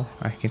now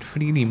I can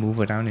freely move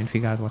around and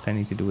figure out what I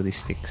need to do with these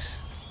sticks.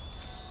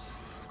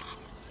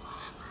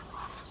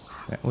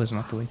 That was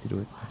not the way to do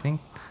it. I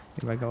think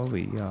if I go over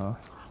here,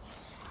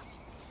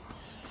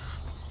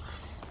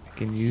 I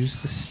can use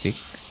the stick.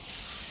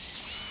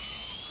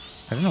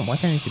 I don't know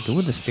what I need to do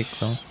with the stick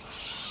though.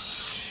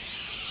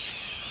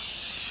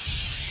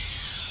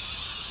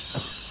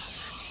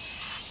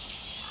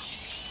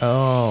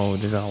 Oh,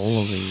 there's a hole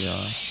over here.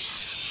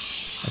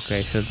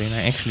 Okay, so then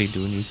I actually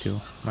do need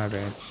to. My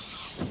bad.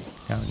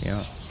 Down here.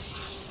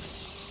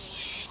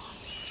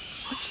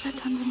 What's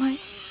that under my...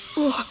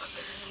 Oh.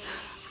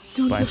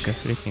 bunch of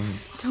freaking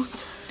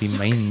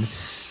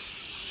demons.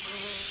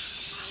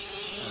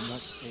 I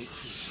must stay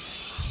true.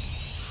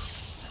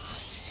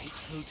 Stay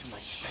true to my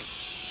faith.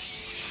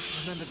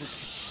 Remember this.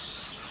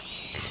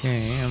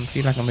 Okay, I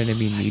feel like I'm gonna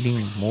be needing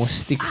more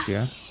sticks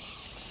here.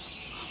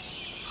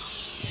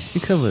 The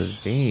sticks over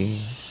there.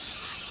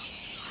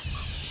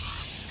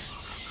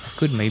 I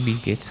could maybe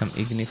get some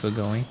ignifer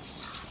going.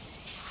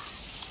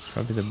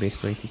 Probably the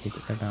best way to get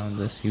around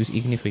this. Use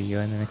ignifer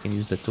here and then I can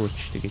use the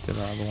torch to get to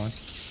the other one.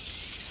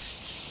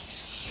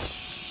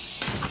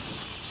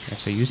 Yeah,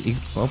 so use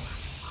oh,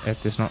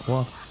 that does not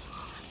work.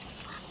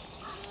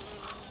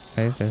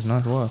 That does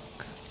not work.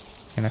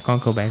 And I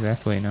can't go back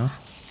that way now.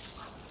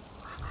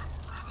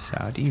 So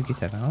how do you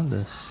get around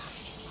this?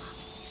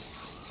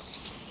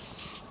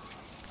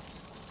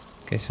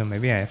 Okay, so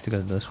maybe I have to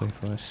go this way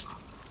first.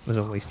 It was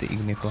a waste of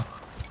ignifer.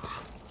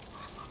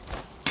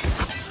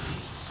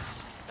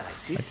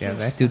 But yeah,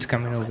 that dude's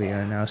coming over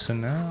here now, so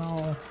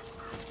now...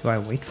 Do I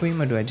wait for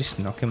him or do I just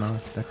knock him out?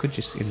 I could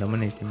just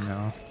eliminate him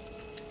now.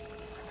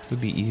 It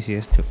would be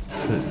easier to,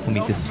 for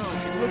me to...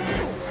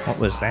 What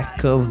was that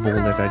curveball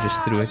that I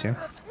just threw at him?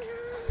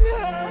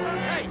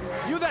 Hey,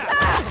 you there?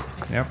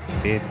 Yep,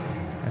 dead.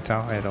 That's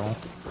how I roll.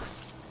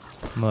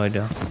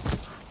 Murder.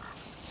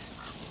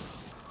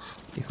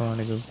 If I want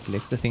to go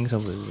collect the things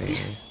over there,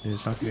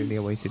 there's not really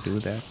a way to do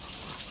that.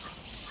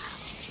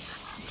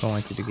 If I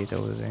wanted to get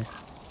over there.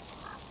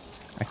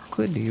 I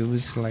could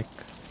use like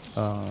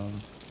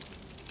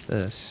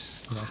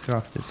this. I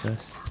crafted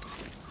this.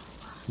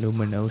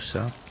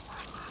 Luminosa.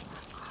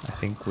 I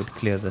think would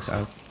clear this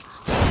out.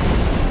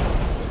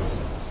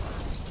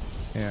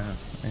 Yeah,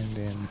 and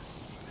then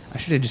I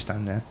should have just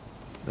done that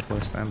the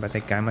first time, but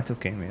that guy might have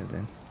came here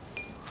then.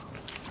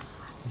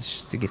 It's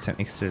just to get some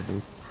extra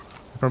loot.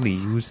 I probably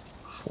used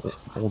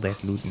all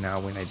that loot now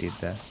when I did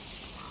that.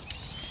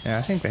 Yeah,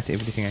 I think that's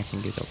everything I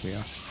can get over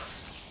here.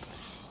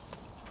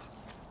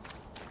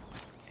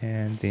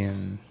 And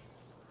then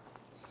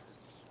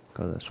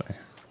go this way.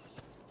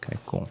 Okay,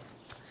 cool.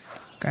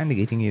 Kinda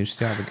getting used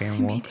to how the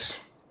game works.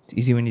 It's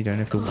easy when you don't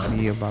have to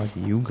worry about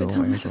Hugo But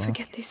I'll as never well.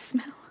 forget this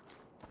smell.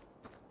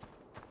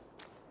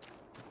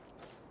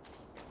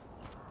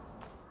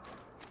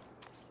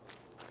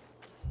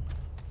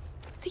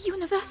 The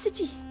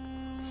university.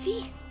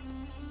 See?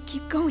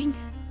 Keep going.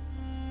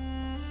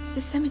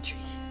 The cemetery.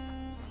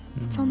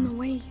 It's on the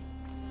way.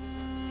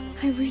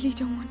 I really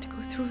don't want to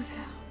go through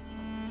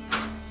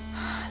there.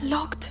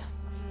 Locked.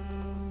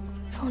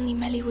 If only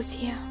Melly was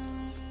here.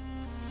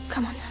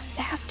 Come on,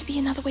 there has to be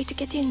another way to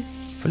get in.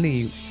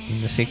 Hopefully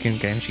in the second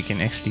game she can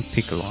actually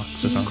pick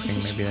locks or The something.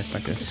 Inquisition Maybe that's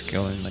like a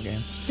skill in the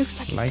game. Looks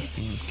like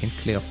Lightning can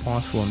clear a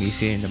path for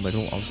Amicia in the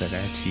middle of the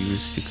rats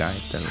used to guide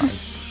the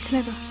light.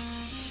 Clever.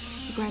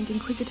 The Grand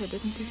Inquisitor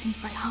doesn't do things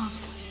by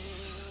halves.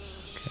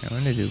 Okay,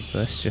 I'm gonna do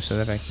this just so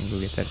that I can go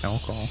get that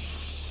alcohol.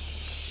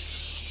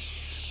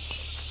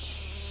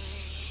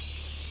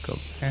 Go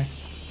back.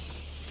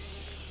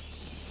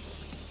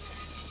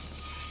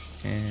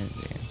 And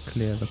then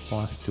clear the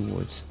path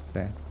towards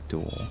that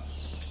door. I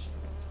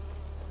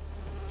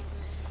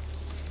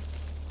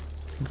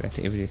think that's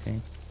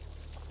everything.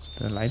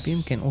 The light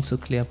beam can also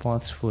clear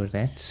paths for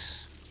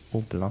rats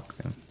or block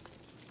them.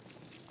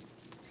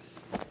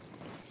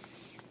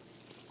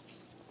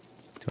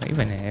 Do I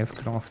even have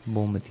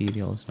craftable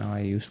materials now?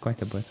 I used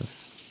quite a bit of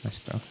my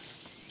stuff.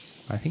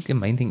 I think the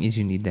main thing is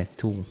you need that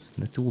tool.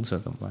 The tools are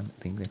the one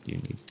thing that you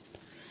need.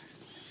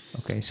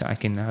 Okay, so I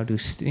can now do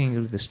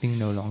sting. The sting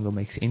no longer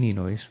makes any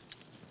noise.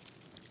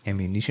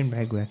 Ammunition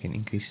bag where I can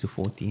increase to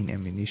 14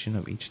 ammunition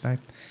of each type.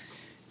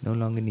 No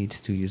longer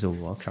needs to use a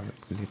workshop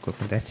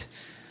equipment.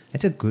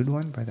 That's a good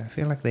one, but I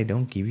feel like they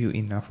don't give you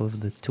enough of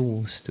the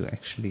tools to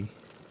actually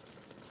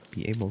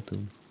be able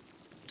to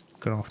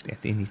craft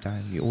at any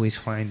time. You always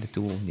find the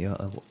tool near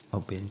a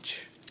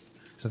bench,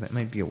 so that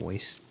might be a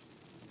waste.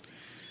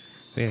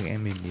 Where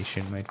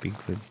ammunition might be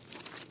good.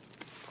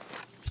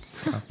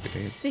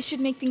 Upgrade. This should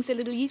make things a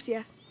little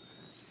easier.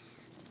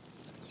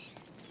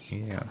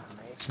 Yeah,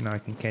 so now I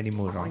can carry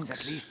more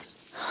rocks.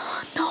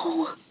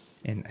 No!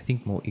 And I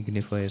think more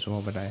ignifer as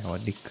well, but I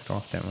hardly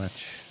craft that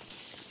much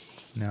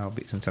now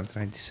since I'm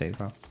trying to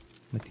save up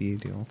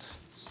materials.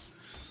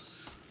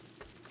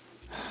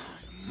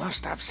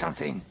 Must have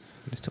something.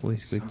 It's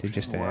always good to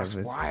just have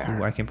it.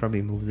 worthwhile. Ooh, I can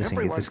probably move this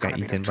and get this guy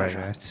Everyone's eaten by gonna be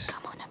the rats.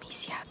 Come on,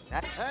 Amicia.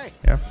 Hey,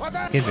 Yep,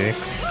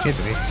 get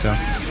wrecked, so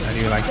how do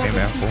you like them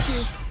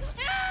apples?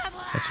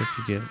 That's what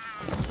you get.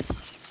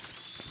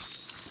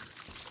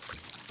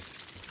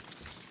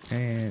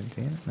 And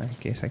then I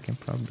guess I can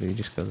probably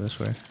just go this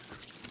way.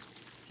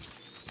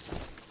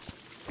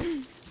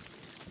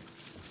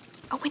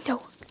 A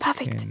window.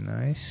 Perfect. Okay,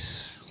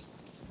 nice.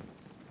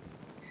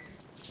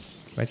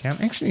 But yeah,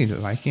 I'm actually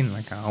liking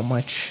like how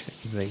much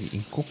they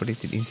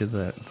incorporated into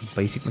the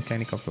basic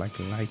mechanic of like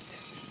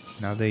light.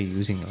 Now they're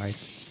using light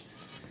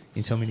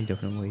in so many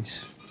different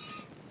ways.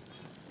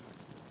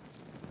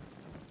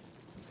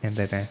 And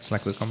the rats,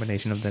 like the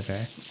combination of the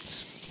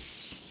rats.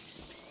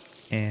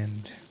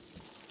 And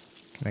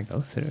can I go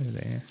through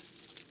there?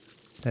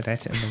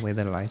 That's in the way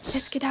the lights.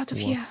 Let's get out of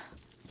here.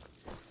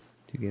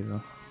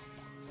 Together.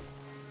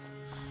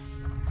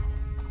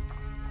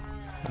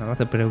 A lot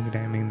of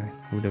programming that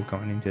would have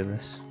gone into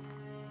this.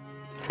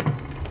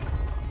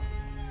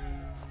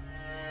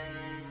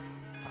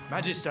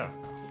 Magister,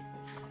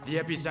 the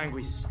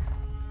Episanguis.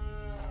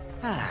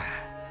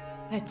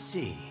 Let's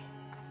see.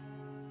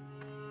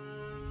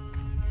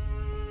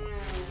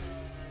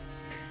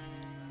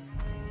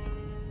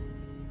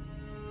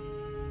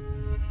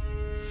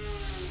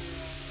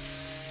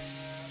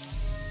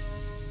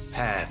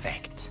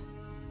 Perfect.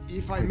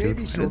 If I may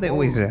be so Why do they bold,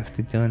 always have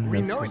to turn we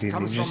up know it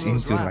comes just from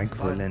those into rats, like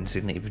but villains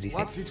and everything?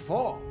 what's it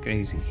for?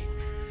 Crazy.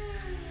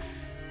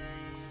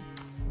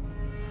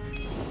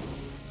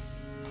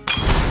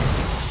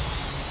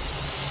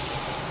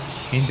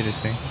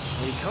 Interesting.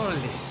 We call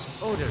this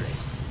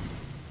odorous.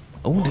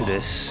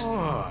 Odorous?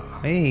 Oh.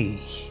 Hey.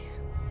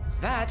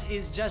 That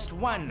is just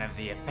one of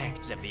the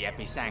effects of the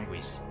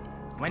Episanguis,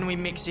 when we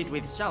mix it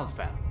with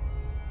sulfur.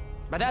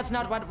 But that's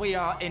not what we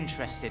are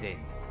interested in.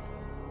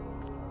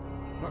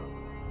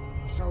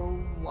 So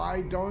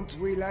why don't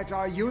we let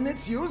our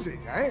units use it,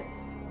 eh?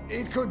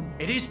 It could...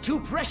 It is too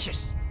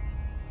precious.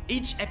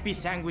 Each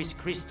Episanguis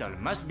crystal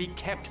must be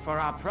kept for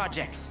our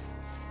project.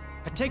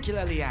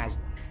 Particularly as,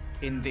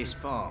 in this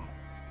form,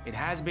 it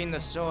has been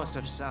the source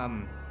of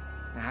some,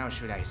 how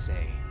should I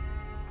say,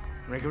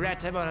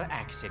 regrettable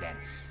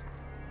accidents.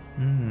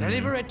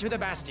 Deliver it to the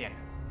Bastion.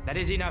 That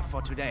is enough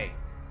for today.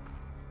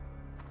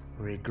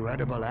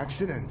 Regrettable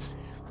accidents?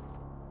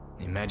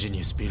 Imagine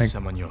you spill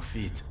some on your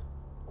feet.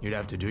 You'd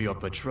have to do your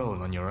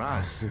patrol on your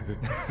ass.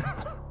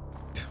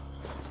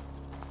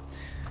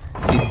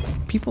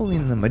 Did people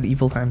in the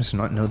medieval times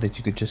not know that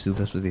you could just do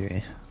this with your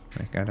hair?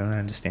 Like, I don't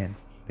understand.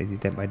 They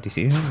did that by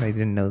decision? They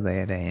didn't know they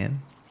had a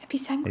hand?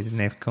 Episanguis? They didn't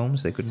have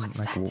combs? They couldn't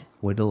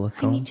whittle a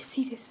comb? I need to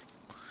see this.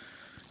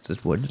 Is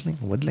this whittling?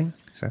 Whittling?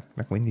 Is that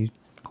like when you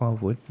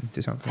carve wood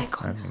into something?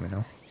 I don't even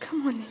know.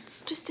 Come on,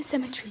 it's just a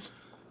cemetery.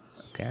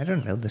 Okay, I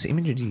don't know. This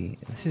imagery,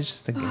 this is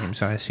just a game,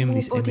 so I assume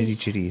this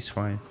imagery is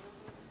fine.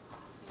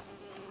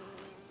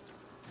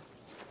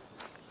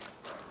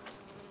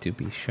 To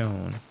be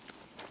shown.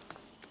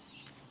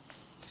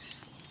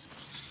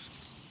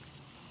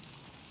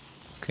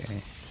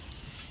 Okay.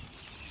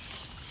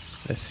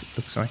 This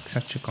looks like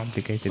such a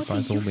complicated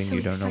puzzle when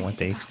you don't know what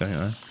the heck's going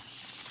on.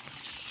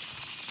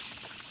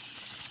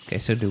 Okay,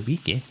 so do we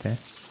get that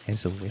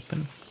as a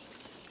weapon?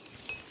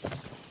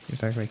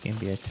 Seems like we can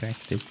be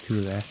attracted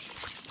to that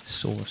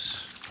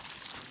source.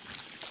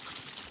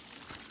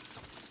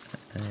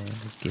 I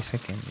guess I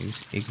can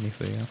use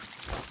Ignifer.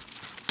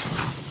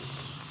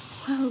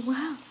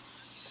 Wow.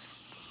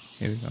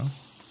 Here we go.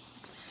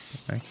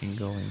 I can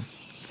go and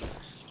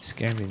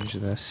scavenge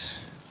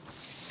this.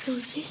 So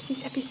this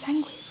is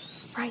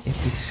Episanguis, right?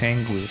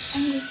 Episanguis.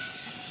 Episanguis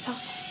and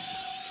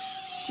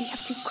sulfur. We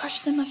have to crush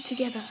them up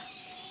together.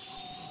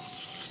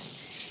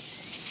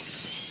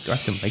 Do I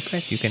have to make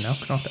that? You can now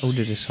craft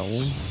odorous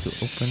hole to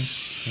open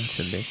and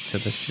select. So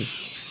this is...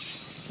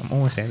 I'm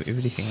almost have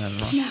everything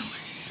unlocked. Now,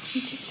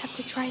 we just have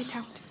to try it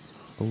out.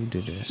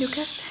 Odorous.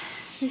 Lucas,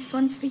 this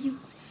one's for you.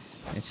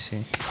 Let's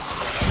see.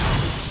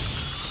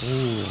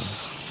 Oh.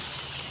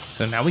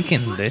 So now we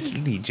can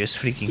literally just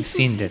freaking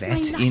send the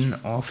rats in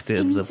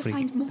after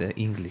the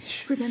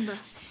English. Remember,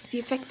 the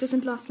effect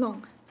doesn't last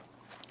long.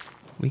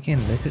 We can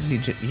literally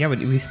just... Yeah,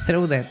 but if we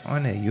throw that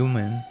on a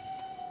human,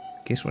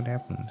 guess what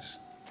happens?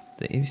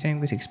 The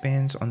Episanguis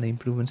expands on the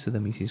improvements to the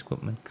Amicia's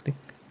equipment. Click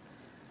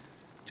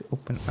to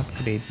open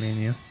upgrade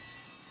menu.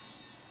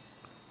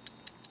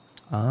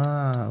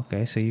 Ah,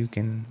 okay, so you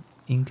can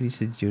increase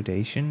the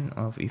duration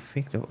of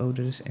effect of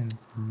odors and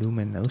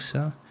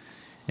luminosa,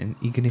 and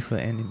Ignifer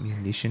and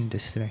ammunition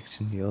distracts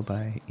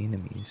nearby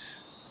enemies.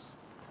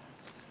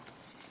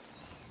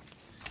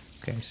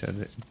 Okay, so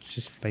that's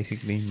just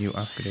basically new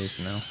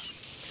upgrades now.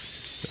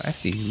 So I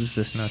have to use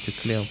this now to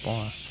clear a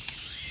bar.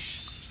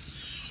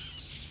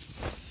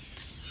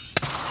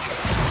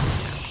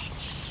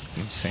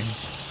 Insane.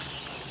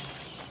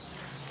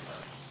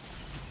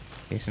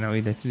 Okay, so now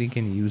we literally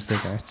can use the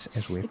rats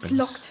as weapons. It's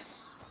locked.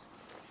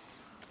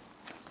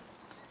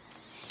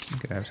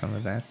 Grab some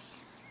of that.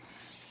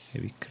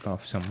 Maybe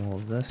craft some more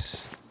of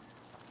this.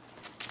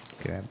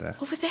 Grab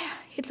that. Over there.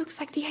 It looks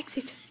like the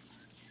exit.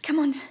 Come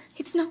on.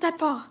 It's not that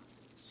far.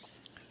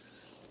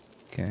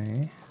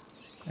 Okay.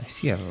 I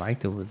see a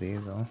light over there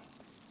though.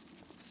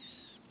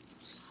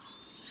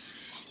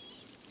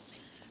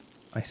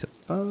 I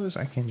suppose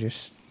I can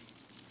just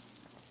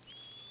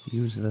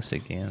use this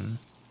again.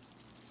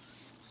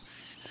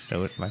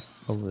 Throw it like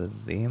over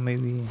there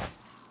maybe.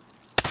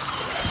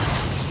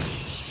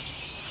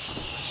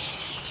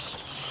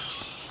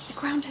 The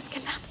ground has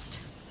collapsed.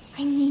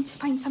 I need to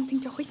find something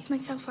to hoist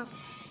myself up.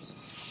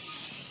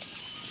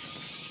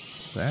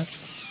 That?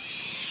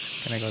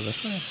 Can I go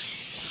this way?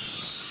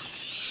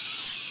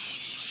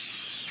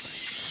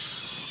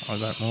 I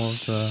got more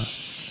of the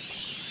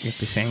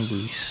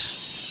Episanguis.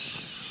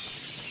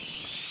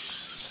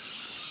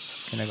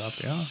 Can I go up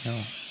there?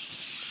 No.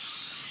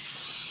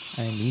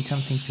 I need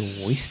something to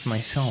hoist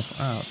myself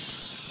out.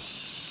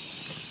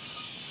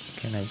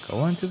 Can I go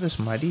onto this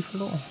muddy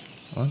floor?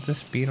 Won't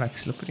this be like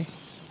slippery?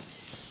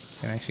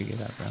 Can I actually get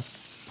up, bro?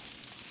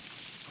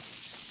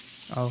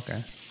 Oh,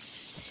 okay.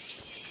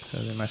 So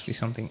there must be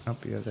something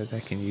up here that I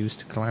can use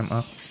to climb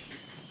up.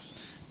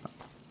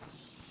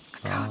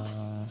 I can't.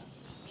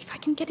 If I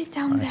can get it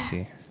down there, I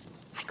see.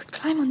 I could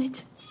climb on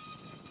it.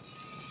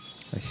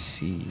 I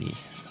see.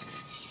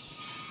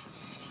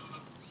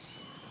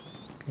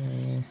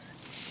 Okay.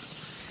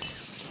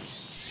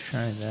 Let's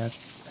try that.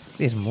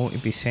 There's more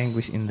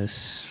episanguis in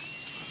this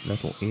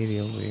little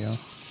area over here.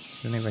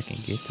 I don't know if I can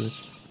get to it.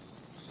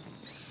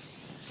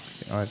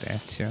 Oh,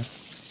 that's here.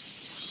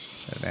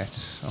 So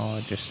that's all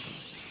just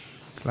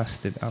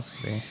clustered up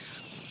there.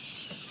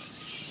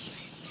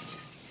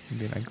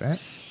 Maybe like that.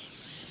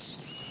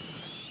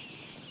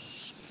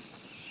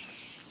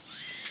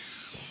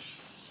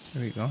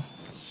 There we go.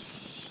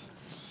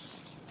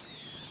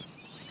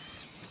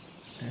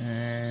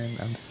 And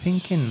I'm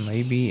thinking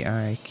maybe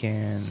I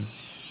can,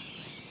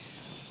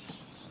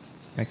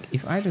 like,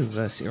 if I do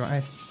this, if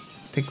I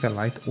take the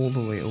light all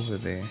the way over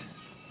there,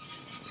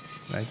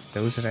 like,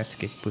 those rats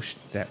get pushed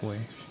that way,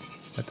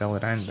 but they'll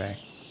run back.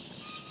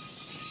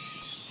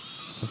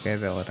 Okay,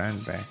 they'll run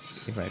back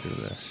if I do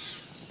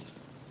this,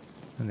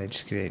 and they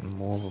just create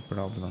more of a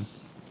problem.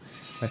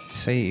 But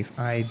say if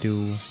I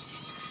do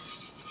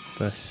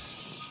this,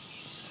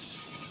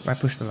 if I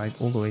push the light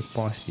all the way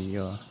past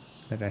here,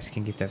 the rats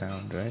can get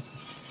around, right?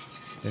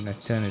 Then I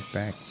turn it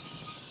back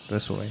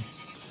this way.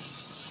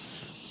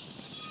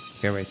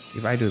 Okay, wait,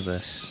 if I do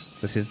this,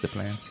 this is the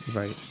plan. If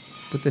I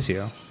put this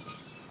here,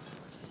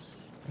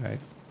 right,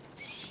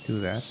 do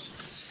that,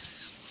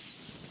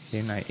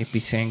 then I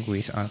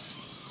episanguis up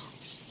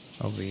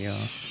over here,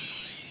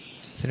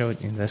 throw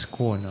it in this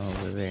corner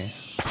over there,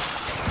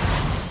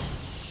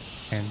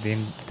 and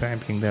then try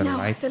and bring the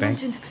light the back.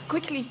 lantern,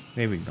 quickly!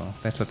 There we go,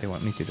 that's what they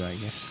want me to do, I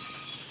guess.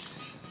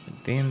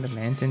 But then the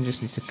lantern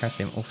just needs to cut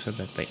them off so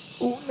that they...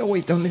 Oh no,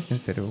 wait, don't let them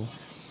through.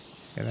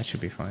 Yeah, that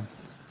should be fine.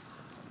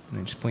 And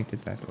then just point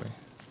it that way.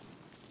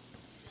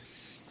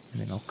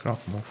 And then I'll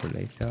crop more for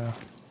later.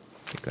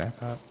 Pick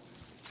that up.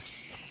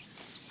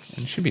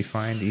 And it should be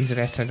fine. These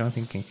rats I don't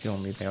think can kill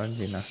me. They aren't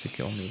enough to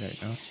kill me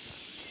right now.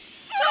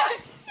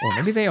 Oh,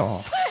 maybe they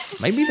are.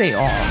 Maybe they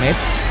are.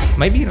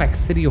 Maybe like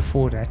 3 or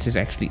 4 rats is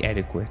actually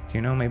adequate.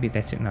 You know, maybe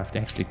that's enough to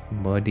actually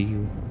murder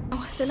you.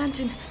 Oh, the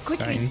lantern,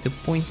 quickly! So I need to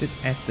point it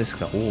at this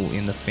hole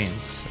in the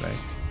fence, right?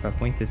 If I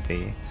point it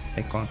there,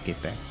 they can't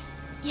get back.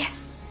 Yes!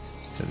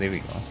 So there we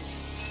go.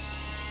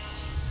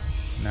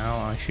 Now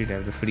I should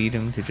have the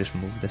freedom to just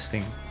move this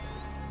thing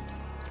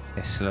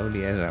as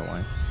slowly as I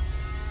want.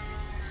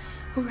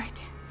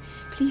 Alright,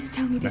 please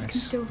tell me this can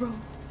still roll.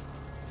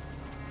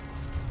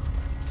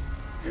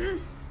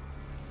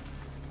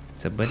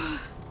 It's a bit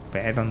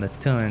bad on the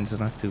turns,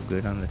 not too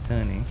good on the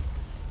turning.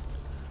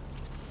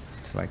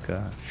 It's like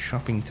a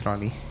shopping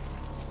trolley.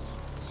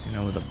 You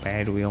know, with a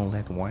bad wheel,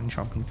 that one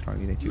shopping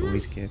trolley that you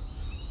always get.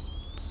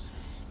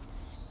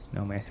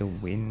 No matter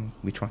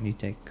which one you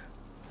take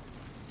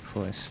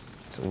first,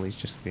 it's always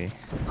just there.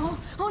 Oh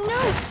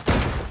no!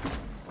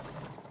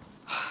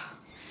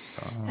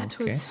 That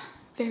was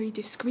very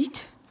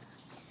discreet.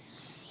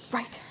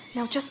 Right,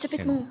 now just a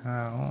bit more.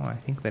 Oh, I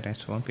think the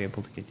rats won't be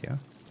able to get here.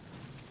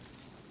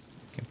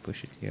 You can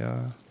push it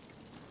here.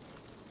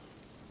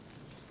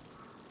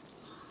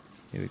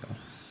 Here we go.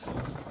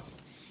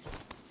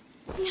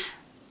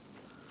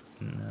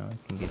 Now I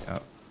can get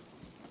up.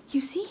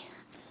 You see?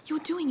 You're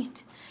doing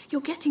it.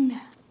 You're getting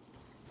there.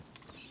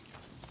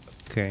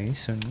 Okay,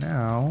 so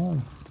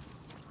now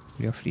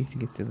we are free to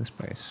get to this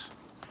place.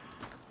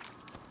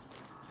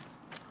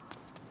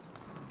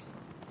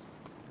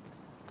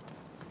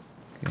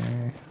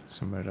 Okay,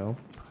 some rope.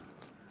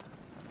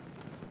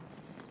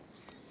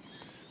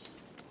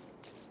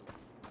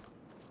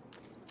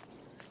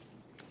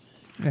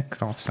 I'm gonna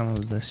craft some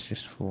of this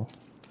just for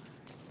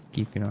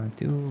keeping on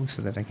too,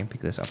 so that I can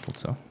pick this up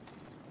also.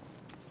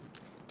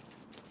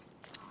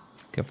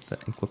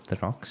 Equip the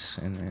rocks,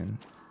 and then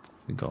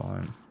we go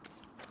on.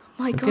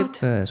 My Look God! at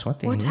this.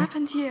 What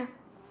happened here?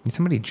 Did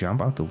somebody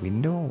jump out the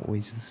window, or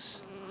is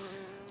this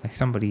like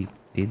somebody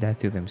did that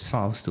to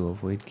themselves to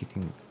avoid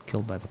getting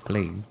killed by the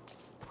plague?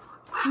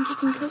 I'm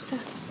getting closer.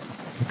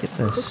 Look at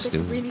this,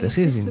 dude. Really this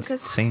is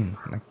exists, insane.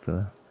 Like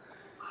the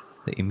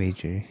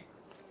imagery.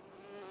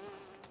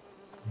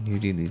 You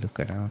really look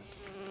around.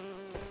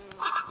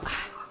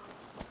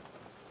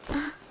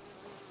 Oh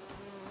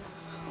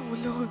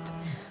Lord.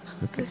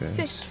 Look The at this.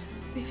 sick.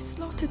 They've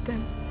slaughtered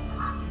them.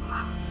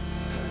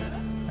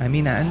 I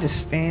mean, I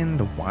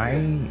understand why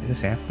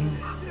this happened.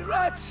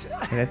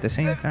 But at the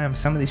same time,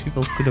 some of these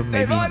people could have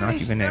maybe not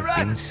even have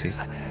been sick.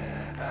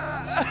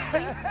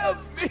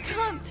 I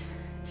can't.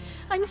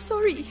 I'm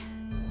sorry.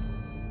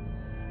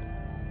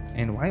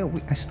 And why are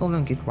we... I still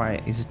don't get why.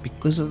 Is it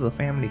because of the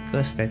family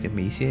curse that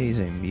Amicia is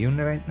immune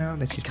right now?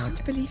 That she's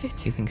not believe it.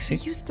 getting sick?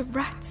 They used the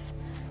rats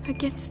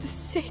against the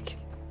sick.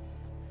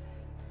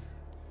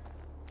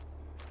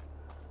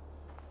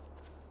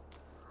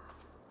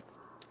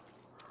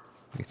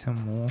 Get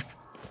some more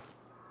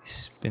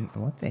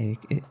What the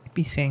heck?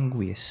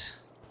 Episanguis.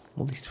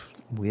 All these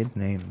weird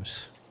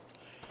names.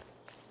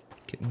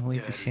 Get more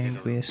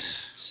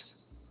Episanguis.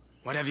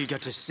 What have you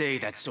got to say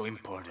that's so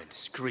important?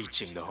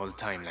 Screeching the whole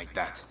time like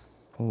that.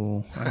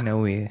 Oh, I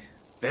know where.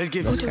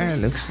 This guy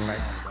looks like.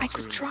 I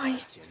could try.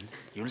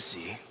 You'll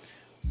see.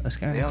 This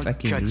guy looks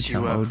like he needs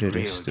some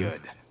odorous too.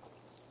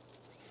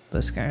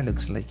 This guy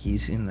looks like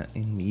he's in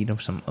need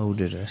of some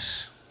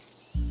odorous.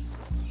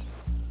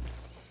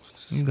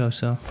 You go,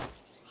 sir.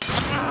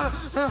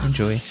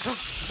 Enjoy.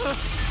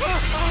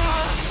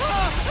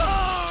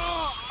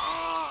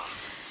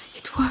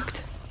 It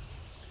worked.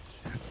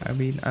 I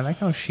mean, I like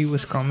how she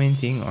was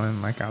commenting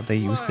on like how they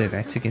use the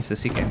rats against the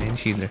sick, and then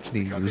she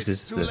literally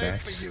uses the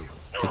rats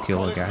to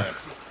kill a guy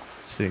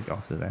straight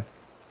after that.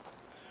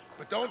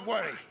 But don't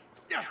worry.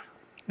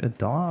 A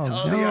dog.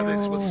 All the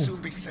others will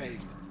soon be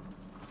saved.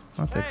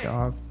 Not the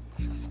dog.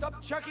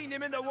 Stop chucking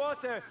them in the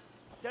water.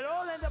 They'll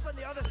all end up on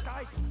the other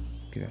side.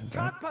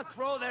 Can't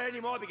patrol there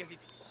anymore because it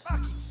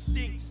fucking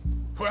stinks.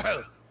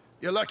 Well,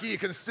 you're lucky you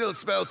can still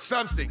smell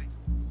something.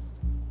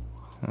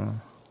 Huh.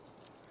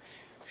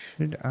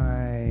 Should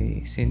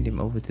I send him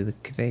over to the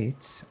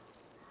crates?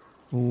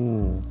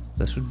 Ooh,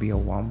 this would be a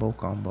wombo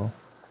combo.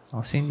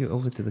 I'll send you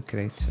over to the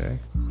crates, right?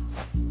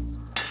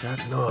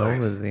 That noise.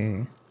 Over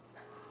there.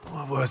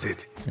 What was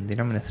it? And then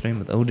I'm gonna throw him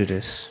with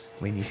odorous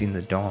when he's in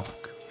the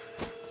dark.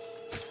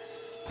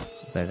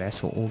 The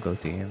rats will all go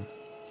to him.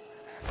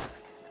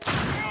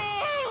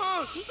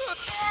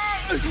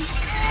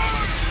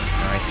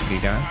 Nicely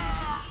done.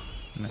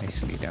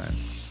 Nicely done.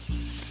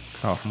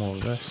 Craft more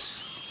of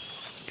this.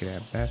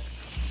 Grab that.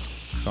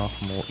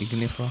 Craft more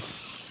ignifer.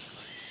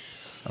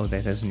 Oh,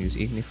 that doesn't use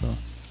ignifer.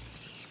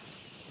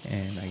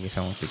 And I guess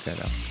I won't pick that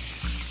up.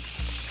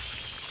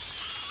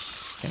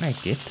 Can I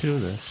get through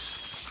this?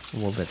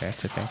 Will the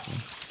rats attack me?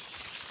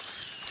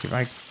 If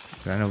I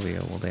run over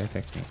here, will they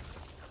attack me?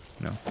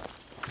 No.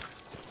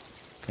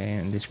 Okay,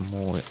 and there's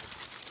more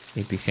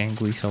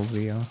Episanguis over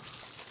here.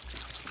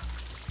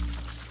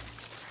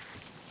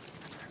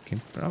 I can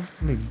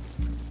probably...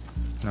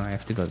 No, I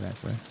have to go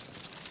that way.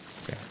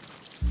 Okay.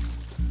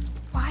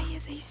 Why are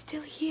they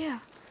still here?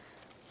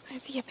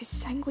 The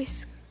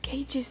Episanguis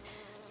cages.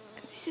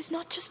 This is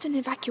not just an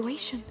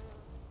evacuation.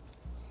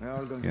 We're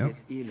all going to get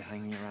ill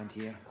hanging around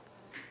here.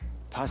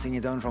 Passing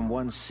it on from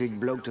one sick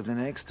bloke to the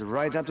next,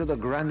 right up to the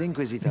Grand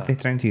Inquisitor. They're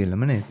trying to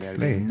eliminate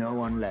no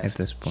one left at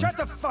this point. Shut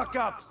the fuck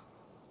up!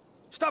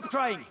 Stop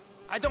crying!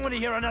 I don't want to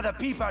hear another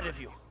peep out of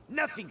you.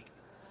 Nothing!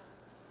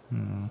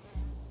 Not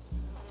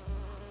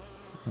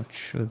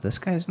sure. This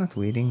guy's not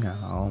wearing a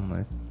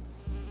helmet.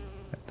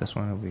 But this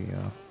one over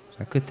here.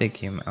 I could take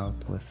him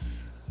out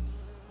with...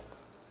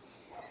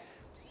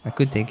 I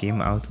could take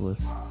him out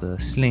with the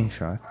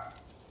slingshot.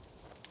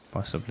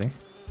 Possibly.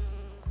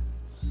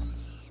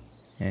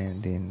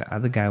 And then the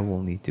other guy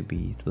will need to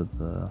beat with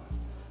the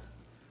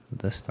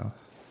stuff.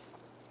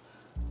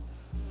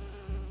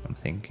 I'm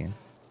thinking.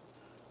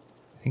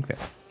 I think that...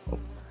 Oh.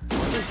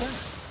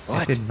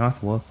 That did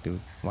not work, dude.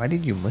 Why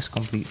did you miss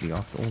completely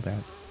after all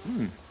that?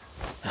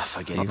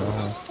 Forget it.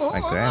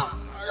 Like that.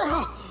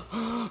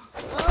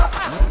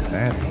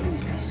 That.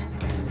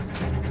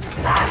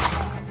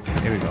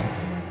 There we go.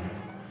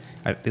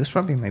 There was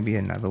probably maybe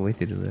another way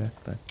to do that,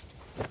 but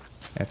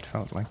that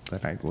felt like the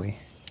right way.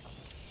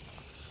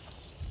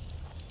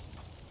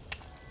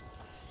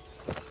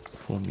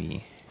 For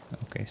me.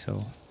 Okay,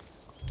 so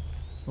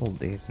all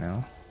dead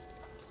now.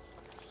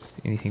 Is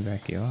there anything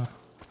back here?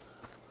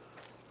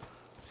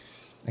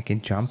 I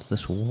can jump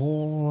this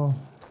wall.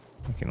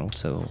 I can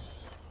also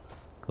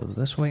go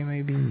this way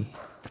maybe.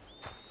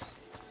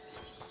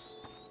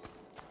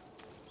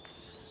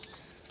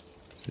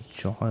 There's a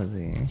jar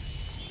there.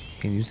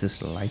 I can use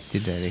this light to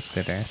direct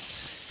the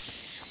rats.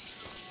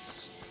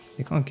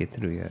 They can't get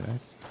through here,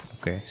 right?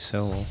 Okay,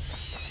 so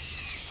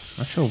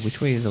not sure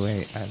which way is the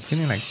way. I'm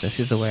feeling like this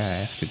is the way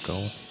I have to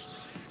go.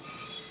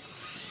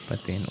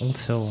 But then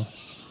also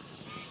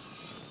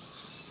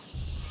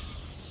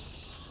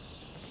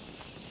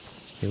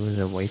there was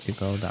a way to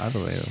go the other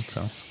way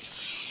also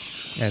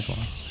as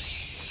well.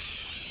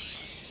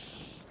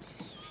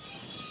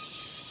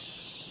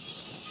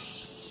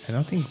 I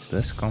don't think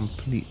this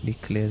completely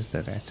clears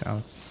the rats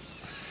out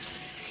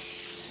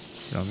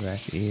from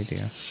that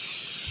area.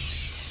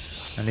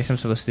 Unless I'm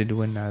supposed to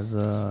do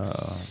another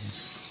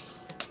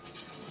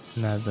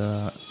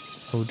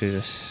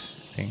odorous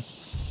thing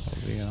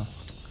over here.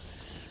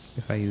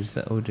 If I use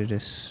the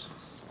odorous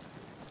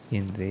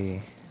in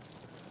there,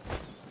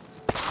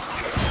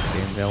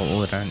 then they'll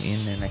all run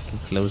in and I can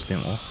close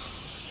them off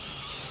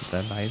with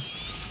the light.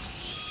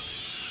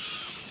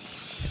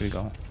 Here we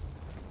go.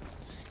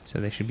 So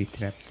they should be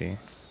trapped there.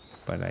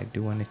 But I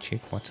do want to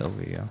check what's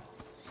over here.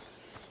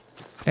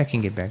 I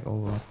can get back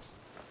over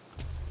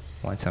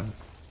once I'm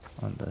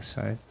on the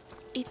side.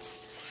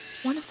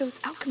 It's one of those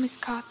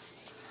alchemist carts.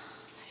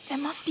 There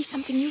must be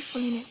something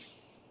useful in it.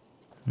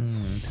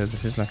 So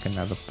this is like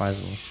another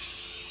puzzle.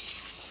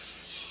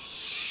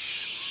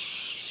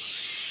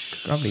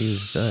 Could probably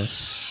use this,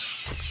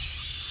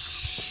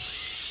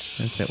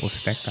 since they're all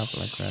stacked up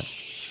like that.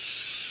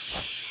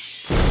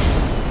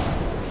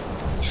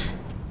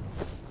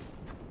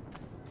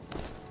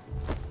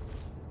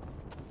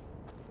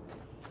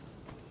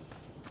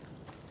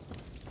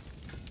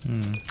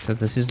 So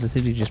this is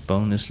literally just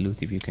bonus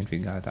loot if you can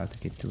figure out how to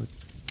get to it.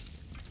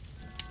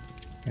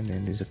 And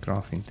then there's a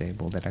crafting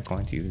table that I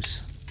can't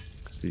use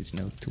because there's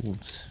no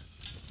tools.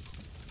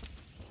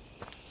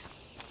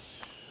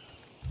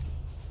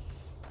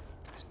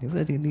 There's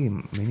never really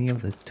many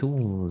of the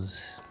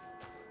tools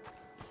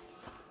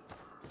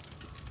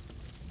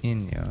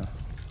in here.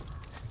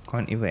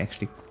 Can't ever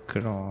actually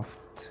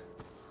craft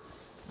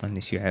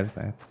unless you have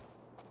that.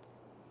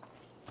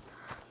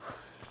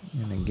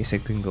 And I guess I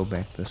can go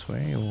back this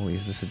way, or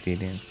is this a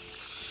dead end?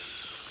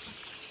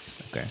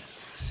 Okay,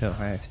 so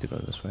I have to go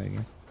this way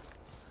again.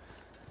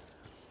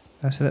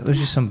 Oh, so that was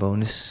just some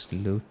bonus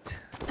loot.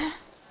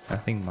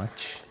 Nothing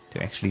much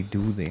to actually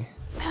do there.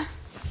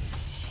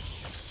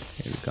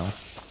 There we go.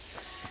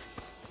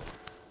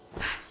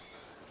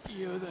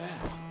 You there?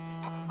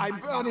 I'm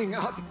burning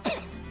up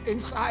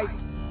inside.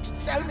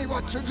 Tell me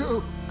what to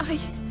do. I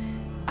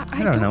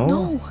don't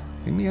know.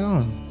 Leave me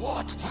alone.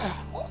 What?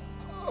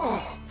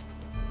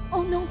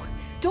 Oh no,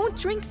 don't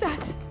drink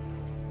that.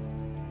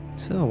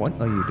 So what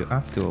are you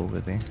up to over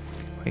there?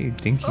 Why are you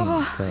drinking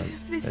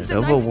this is the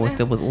a river nightmare.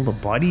 water with all the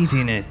bodies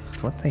in it?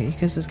 What the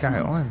heck is this guy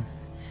on?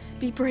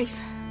 Be brave.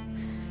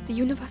 The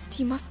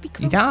university must be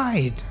close. He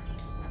died.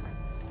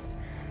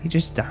 He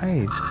just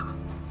died.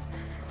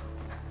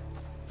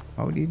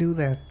 Why would he do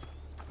that?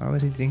 Why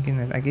was he drinking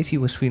that? I guess he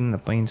was feeling the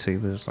pain, so he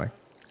was like...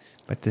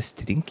 But this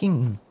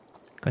drinking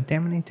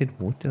contaminated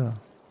water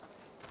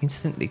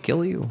instantly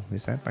kill you.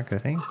 Is that like a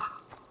thing?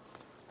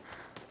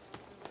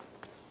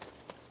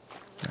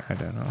 I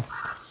don't know.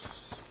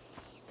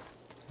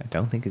 I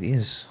don't think it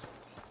is.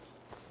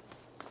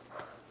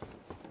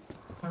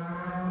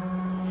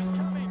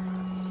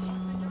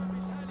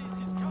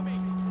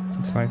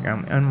 It's like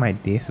I'm on my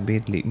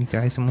deathbed. Let me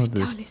try some of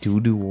this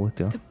doo-doo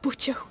water. The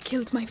butcher who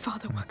killed my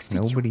father works for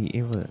you. Nobody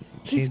ever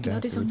His said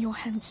blood that. is on your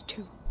hands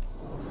too.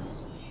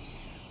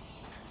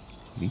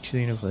 Reach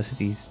the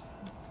university's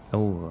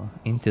over.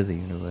 Into the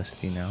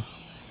university now.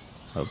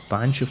 A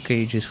bunch of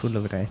cages full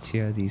of rats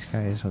here. These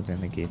guys are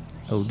gonna get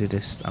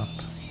odorist up.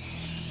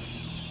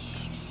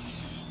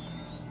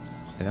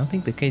 I don't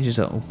think the cages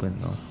are open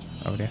though.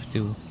 I would have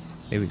to...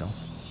 There we go.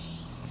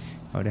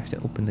 I would have to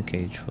open the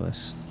cage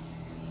first.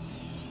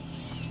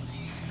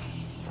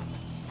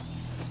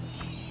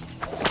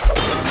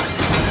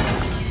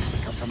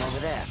 Come from over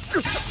there.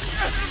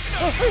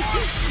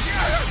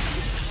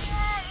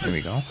 There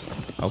we go.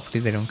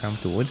 Hopefully they don't come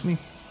towards me.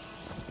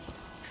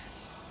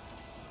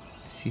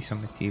 I see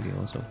some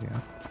materials over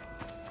here.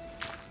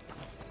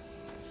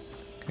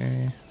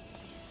 Okay.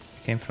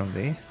 Came from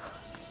there.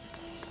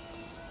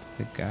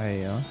 The guy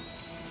here.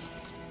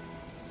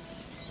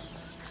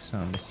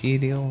 Some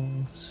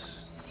materials.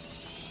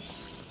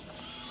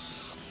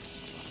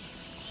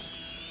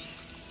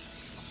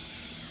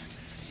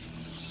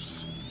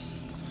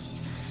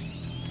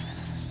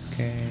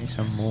 Okay,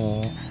 some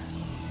more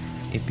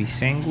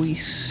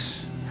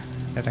episanguis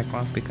that I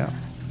can't pick up.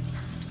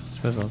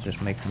 Suppose I'll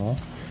just make more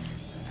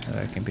so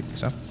that I can pick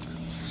this up.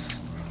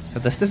 So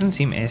this doesn't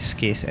seem as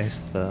scarce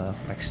as the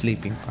like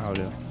sleeping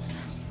powder.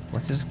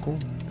 What's this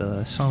called?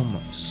 The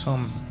somnum.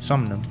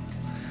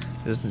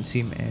 Doesn't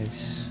seem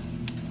as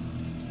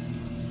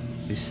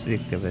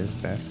restrictive as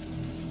that.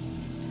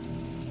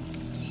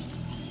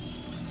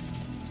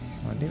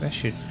 I wonder if I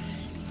should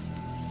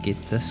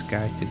get this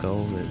guy to go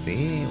over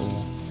there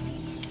or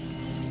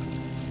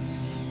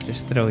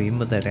just throw him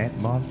with a rat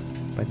bomb.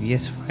 But he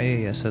has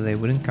fire, so they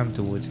wouldn't come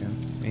towards him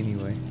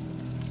anyway.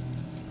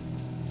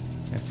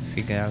 I have to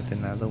figure out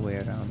another way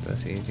around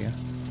this area.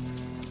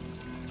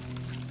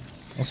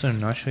 Also, I'm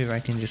not sure if I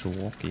can just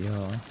walk here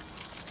or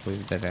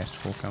if the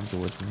rest will come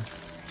towards me.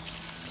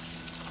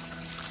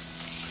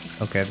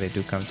 Okay, they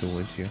do come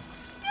towards you.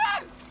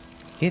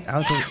 Get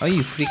out of... Are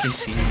you freaking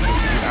serious?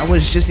 I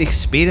was just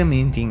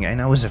experimenting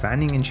and I was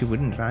running and she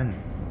wouldn't run.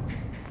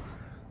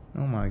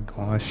 Oh my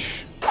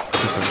gosh.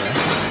 Piece of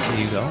that. There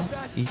you go.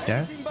 Eat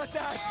that.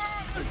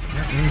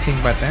 Not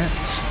anything but that.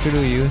 Screw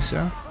you,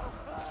 sir.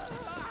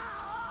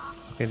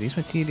 Okay, these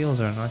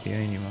materials are not here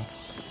anymore.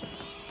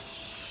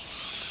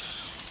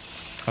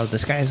 Oh,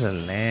 this guy is a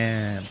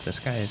lamp. This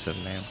guy is a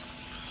lamp.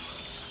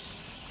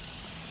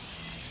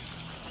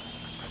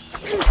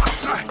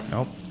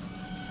 Nope.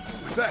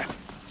 What's that?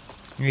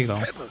 Here you go.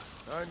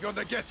 I'm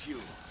gonna get you.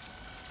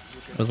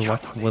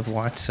 With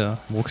what, sir?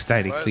 Walks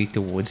directly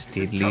towards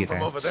deadly Come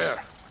from over rats.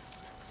 there.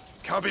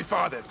 Can't be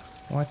far then.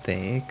 What the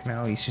heck?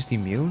 Now he's just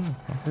immune?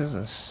 What is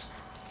this?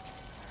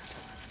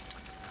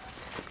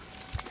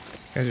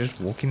 Guy's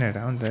just walking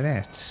around the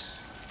rats.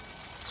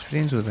 He's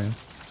friends with them.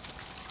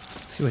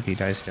 See what he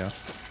does here.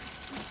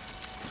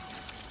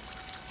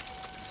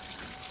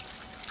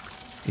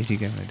 Is he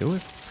gonna do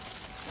it?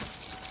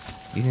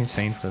 He's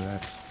insane for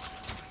that.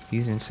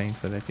 He's insane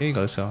for that. There you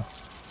go, sir.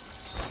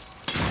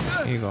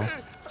 There you go.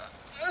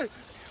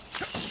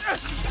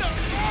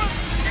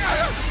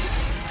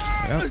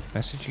 Yep,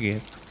 that's what you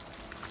get.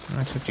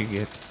 That's what you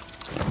get.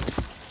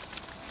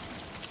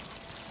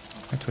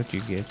 That's what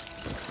you get.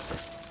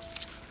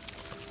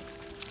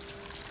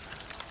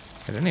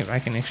 I don't know if I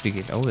can actually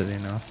get over there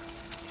now.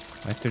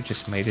 I might have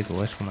just made it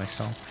worse for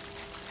myself.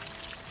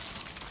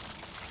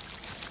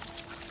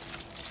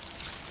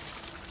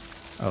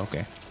 Oh,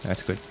 okay,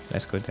 that's good.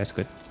 That's good. That's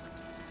good.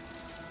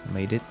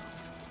 Made it.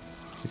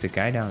 There's a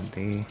guy down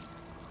there.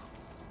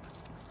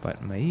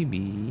 But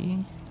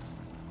maybe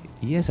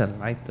he has a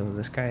light though.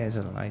 This guy has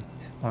a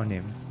light on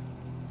him.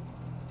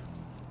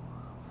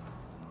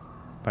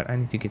 But I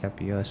need to get up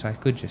here, so I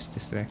could just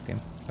distract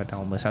him. But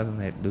I'll miss out on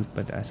that loot,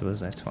 but I suppose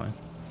that's fine.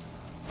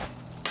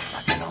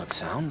 That's an odd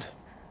sound.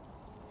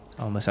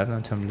 I'll miss out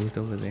on some loot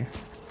over there.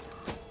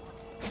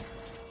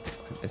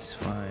 But it's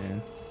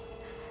fine.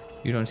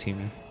 You don't see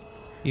me.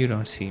 You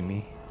don't see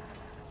me.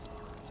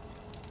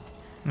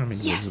 I'm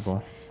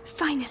invisible. Yes,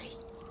 finally.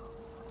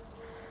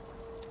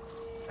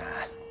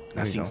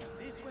 Nothing.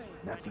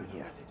 Nothing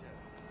here.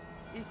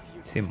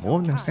 Is there more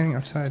of them standing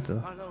outside the...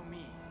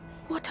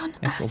 What on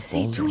earth are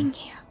they doing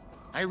here?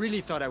 I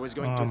really thought I was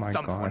going to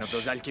thump one of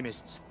those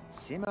alchemists.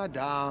 Simmer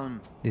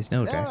down. There's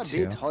no They're rats a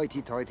here. bit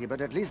hoity-toity,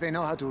 but at least they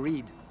know how to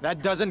read.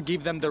 That doesn't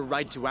give them the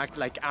right to act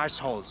like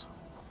assholes.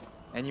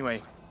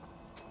 Anyway,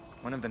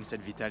 one of them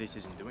said Vitalis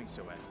isn't doing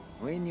so well.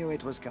 We knew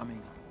it was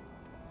coming.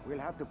 We'll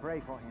have to pray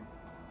for him.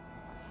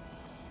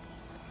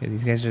 Yeah,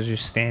 these guys are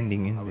just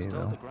standing in there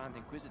though.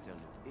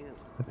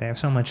 But they have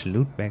so much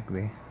loot back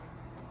there.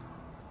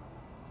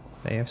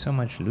 They have so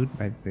much loot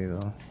back there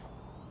though.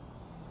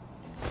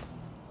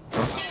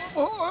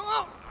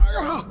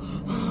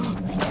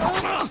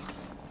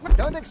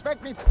 Don't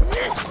expect me.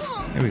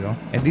 There we go.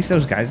 At least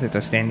those guys that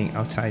are standing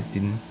outside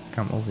didn't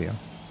come over here.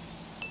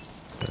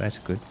 So that's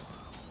good.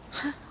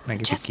 Huh? I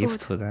get a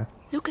gift for that.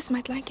 Lucas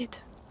might like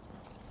it.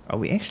 Are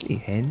we actually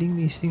handing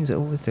these things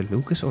over to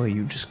Lucas, or are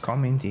you just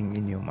commenting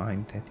in your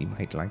mind that he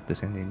might like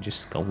this and then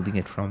just scolding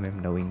it from him,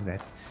 knowing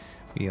that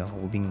we are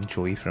holding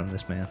joy from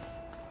this man?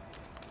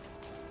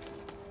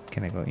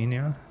 Can I go in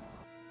here?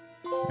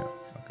 Yeah,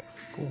 okay,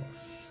 cool.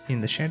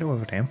 In the shadow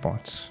of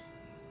ramparts.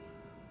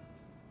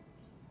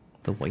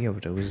 The way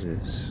of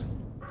roses.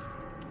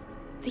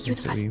 The So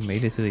university. we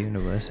made it to the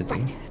university.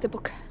 Right, the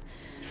book.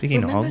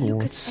 Freaking Remember Hogwarts.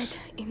 Lucas said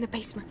in the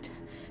basement,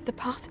 the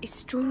path is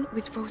strewn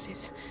with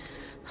roses.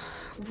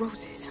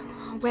 Roses.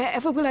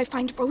 Wherever will I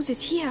find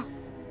roses here?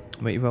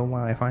 Wait, well,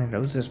 while I find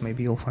roses,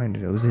 maybe you'll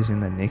find roses in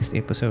the next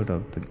episode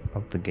of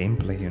the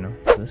gameplay, you know.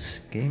 This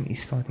game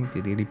is starting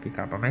to really pick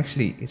up. I'm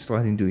actually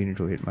starting to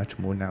enjoy it much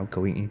more now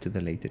going into the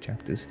later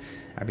chapters.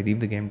 I believe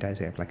the game does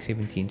have like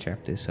 17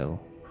 chapters, so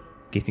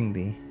getting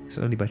there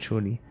slowly but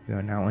surely. We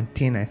are now on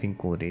 10, I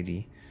think,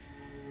 already.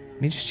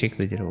 Let me just check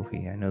the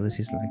trophy. I know this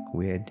is like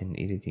weird and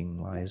editing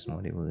wise and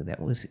whatever. That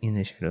was in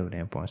the Shadow of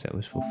Ramparts. That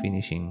was for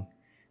finishing.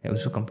 That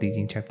was for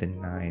completing chapter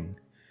 9.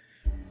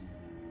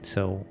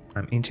 So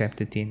I'm in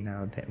chapter 10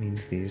 now. That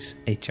means there's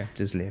 8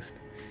 chapters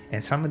left.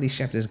 And some of these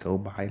chapters go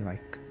by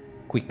like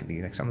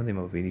quickly. Like some of them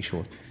are very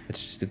short.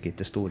 It's just to get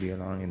the story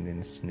along, and then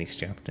it's next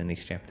chapter,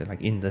 next chapter.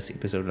 Like in this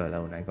episode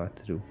alone, I got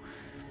through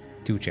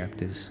 2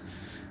 chapters.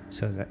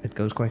 So that it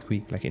goes quite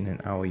quick. Like in an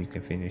hour you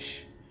can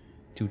finish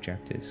 2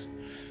 chapters.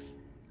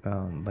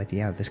 But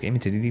yeah, this game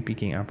is really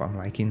picking up. I'm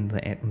liking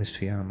the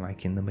atmosphere. I'm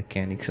liking the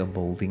mechanics of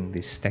building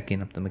this,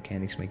 stacking up the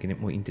mechanics, making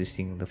it more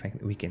interesting. The fact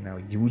that we can now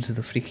use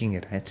the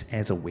freaking rats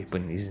as a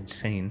weapon is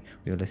insane.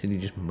 We are literally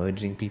just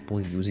murdering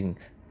people using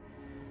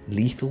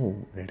lethal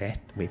rat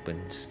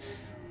weapons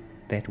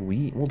that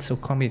we also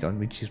comment on,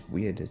 which is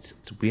weird.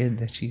 It's weird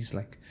that she's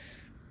like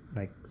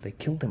they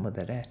killed them with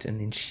the rats,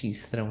 and then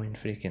she's throwing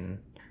freaking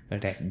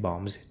rat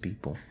bombs at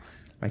people.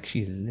 Like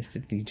she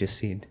literally just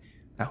said,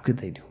 how could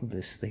they do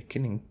this? They're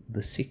killing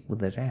the sick with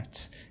the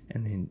rats.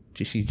 And then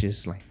she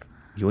just like,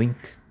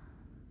 yoink.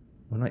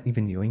 Well, not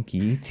even yoink,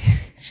 yeet.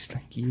 She's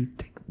like, yeet,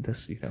 take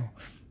this, you know.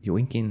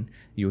 Yoinking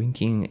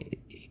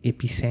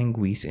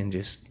episanguis and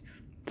just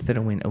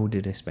throwing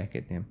odorous back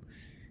at them.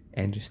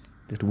 And just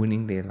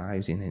ruining their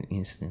lives in an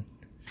instant.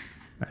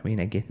 I mean,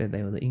 I get that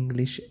they were the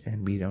English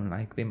and we don't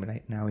like them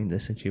right now in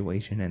this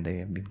situation, and they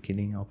have been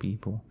killing our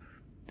people.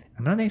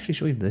 I'm not actually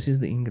sure if this is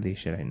the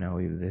English right now,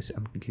 if this,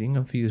 I'm getting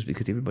confused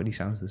because everybody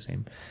sounds the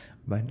same,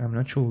 but I'm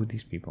not sure who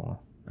these people are.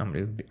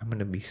 I'm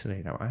gonna be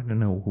straight up. I don't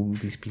know who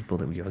these people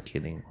that we are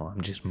killing are.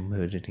 I'm just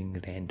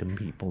murdering random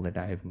people that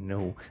I have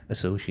no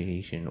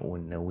association or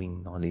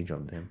knowing knowledge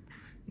of them.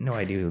 No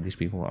idea who these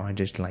people are.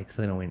 Just like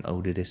throwing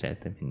odorous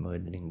at them and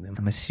murdering them.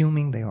 I'm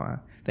assuming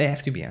they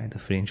have to be either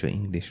French or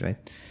English, right?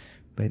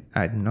 But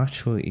I'm not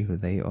sure if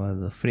they are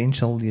the French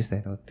soldiers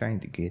that are trying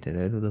to get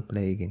rid of the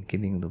plague and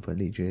killing the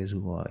villagers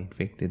who are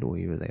infected, or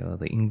if they are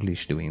the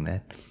English doing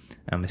that.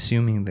 I'm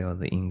assuming they are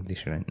the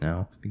English right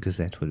now, because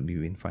that's what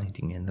we've been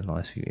fighting in the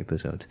last few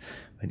episodes.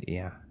 But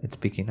yeah, it's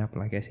picking up,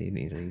 like I said,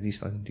 really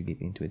starting to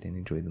get into it and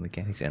enjoy the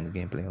mechanics and the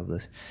gameplay of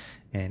this.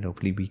 And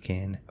hopefully we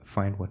can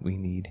find what we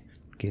need,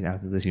 get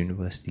out of this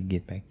university,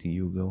 get back to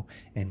Hugo,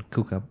 and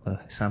cook up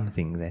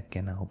something that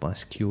can help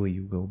us cure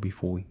Hugo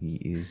before he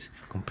is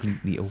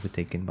completely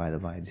overtaken by the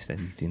virus that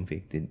he's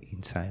infected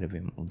inside of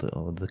him,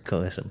 or the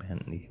curse.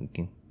 Apparently we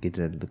can get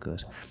rid of the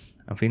curse.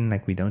 I'm feeling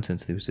like we don't,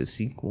 since there's a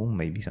sequel.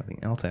 Maybe something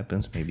else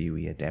happens. Maybe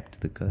we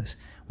adapt the curse,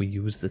 we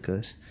use the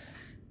curse,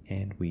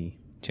 and we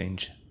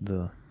change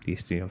the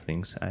history of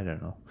things. I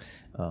don't know.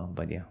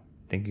 But yeah,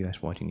 thank you guys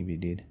for watching. If you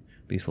did,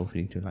 please feel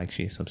free to like,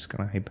 share,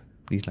 subscribe.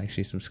 Please like,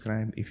 share,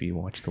 subscribe if you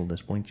watched till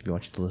this point. If you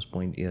watched till this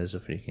point, here's a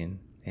freaking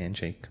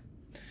handshake.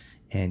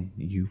 And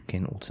you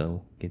can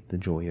also get the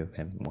joy of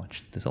having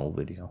watched this whole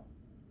video.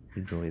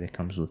 The joy that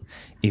comes with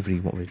every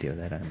video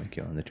that I make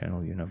here on the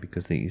channel, you know,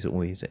 because there is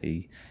always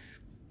a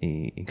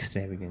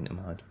extravagant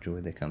amount of joy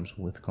that comes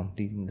with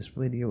completing this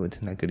video.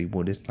 It's like a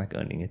reward. It's like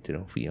earning a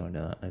trophy or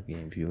a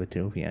game viewer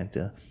trophy.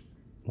 After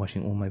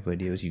watching all my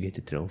videos, you get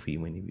a trophy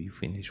whenever you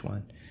finish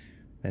one.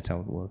 That's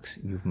how it works.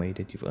 You've made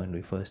it, you've earned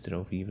your first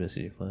trophy, this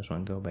is your first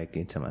one. Go back,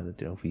 get some other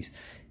trophies,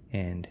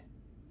 and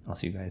I'll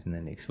see you guys in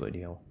the next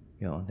video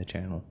here on the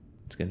channel.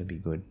 It's gonna be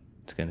good.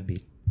 It's gonna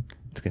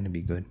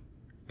be good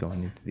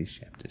going into these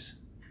chapters.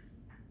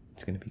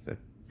 It's gonna be good.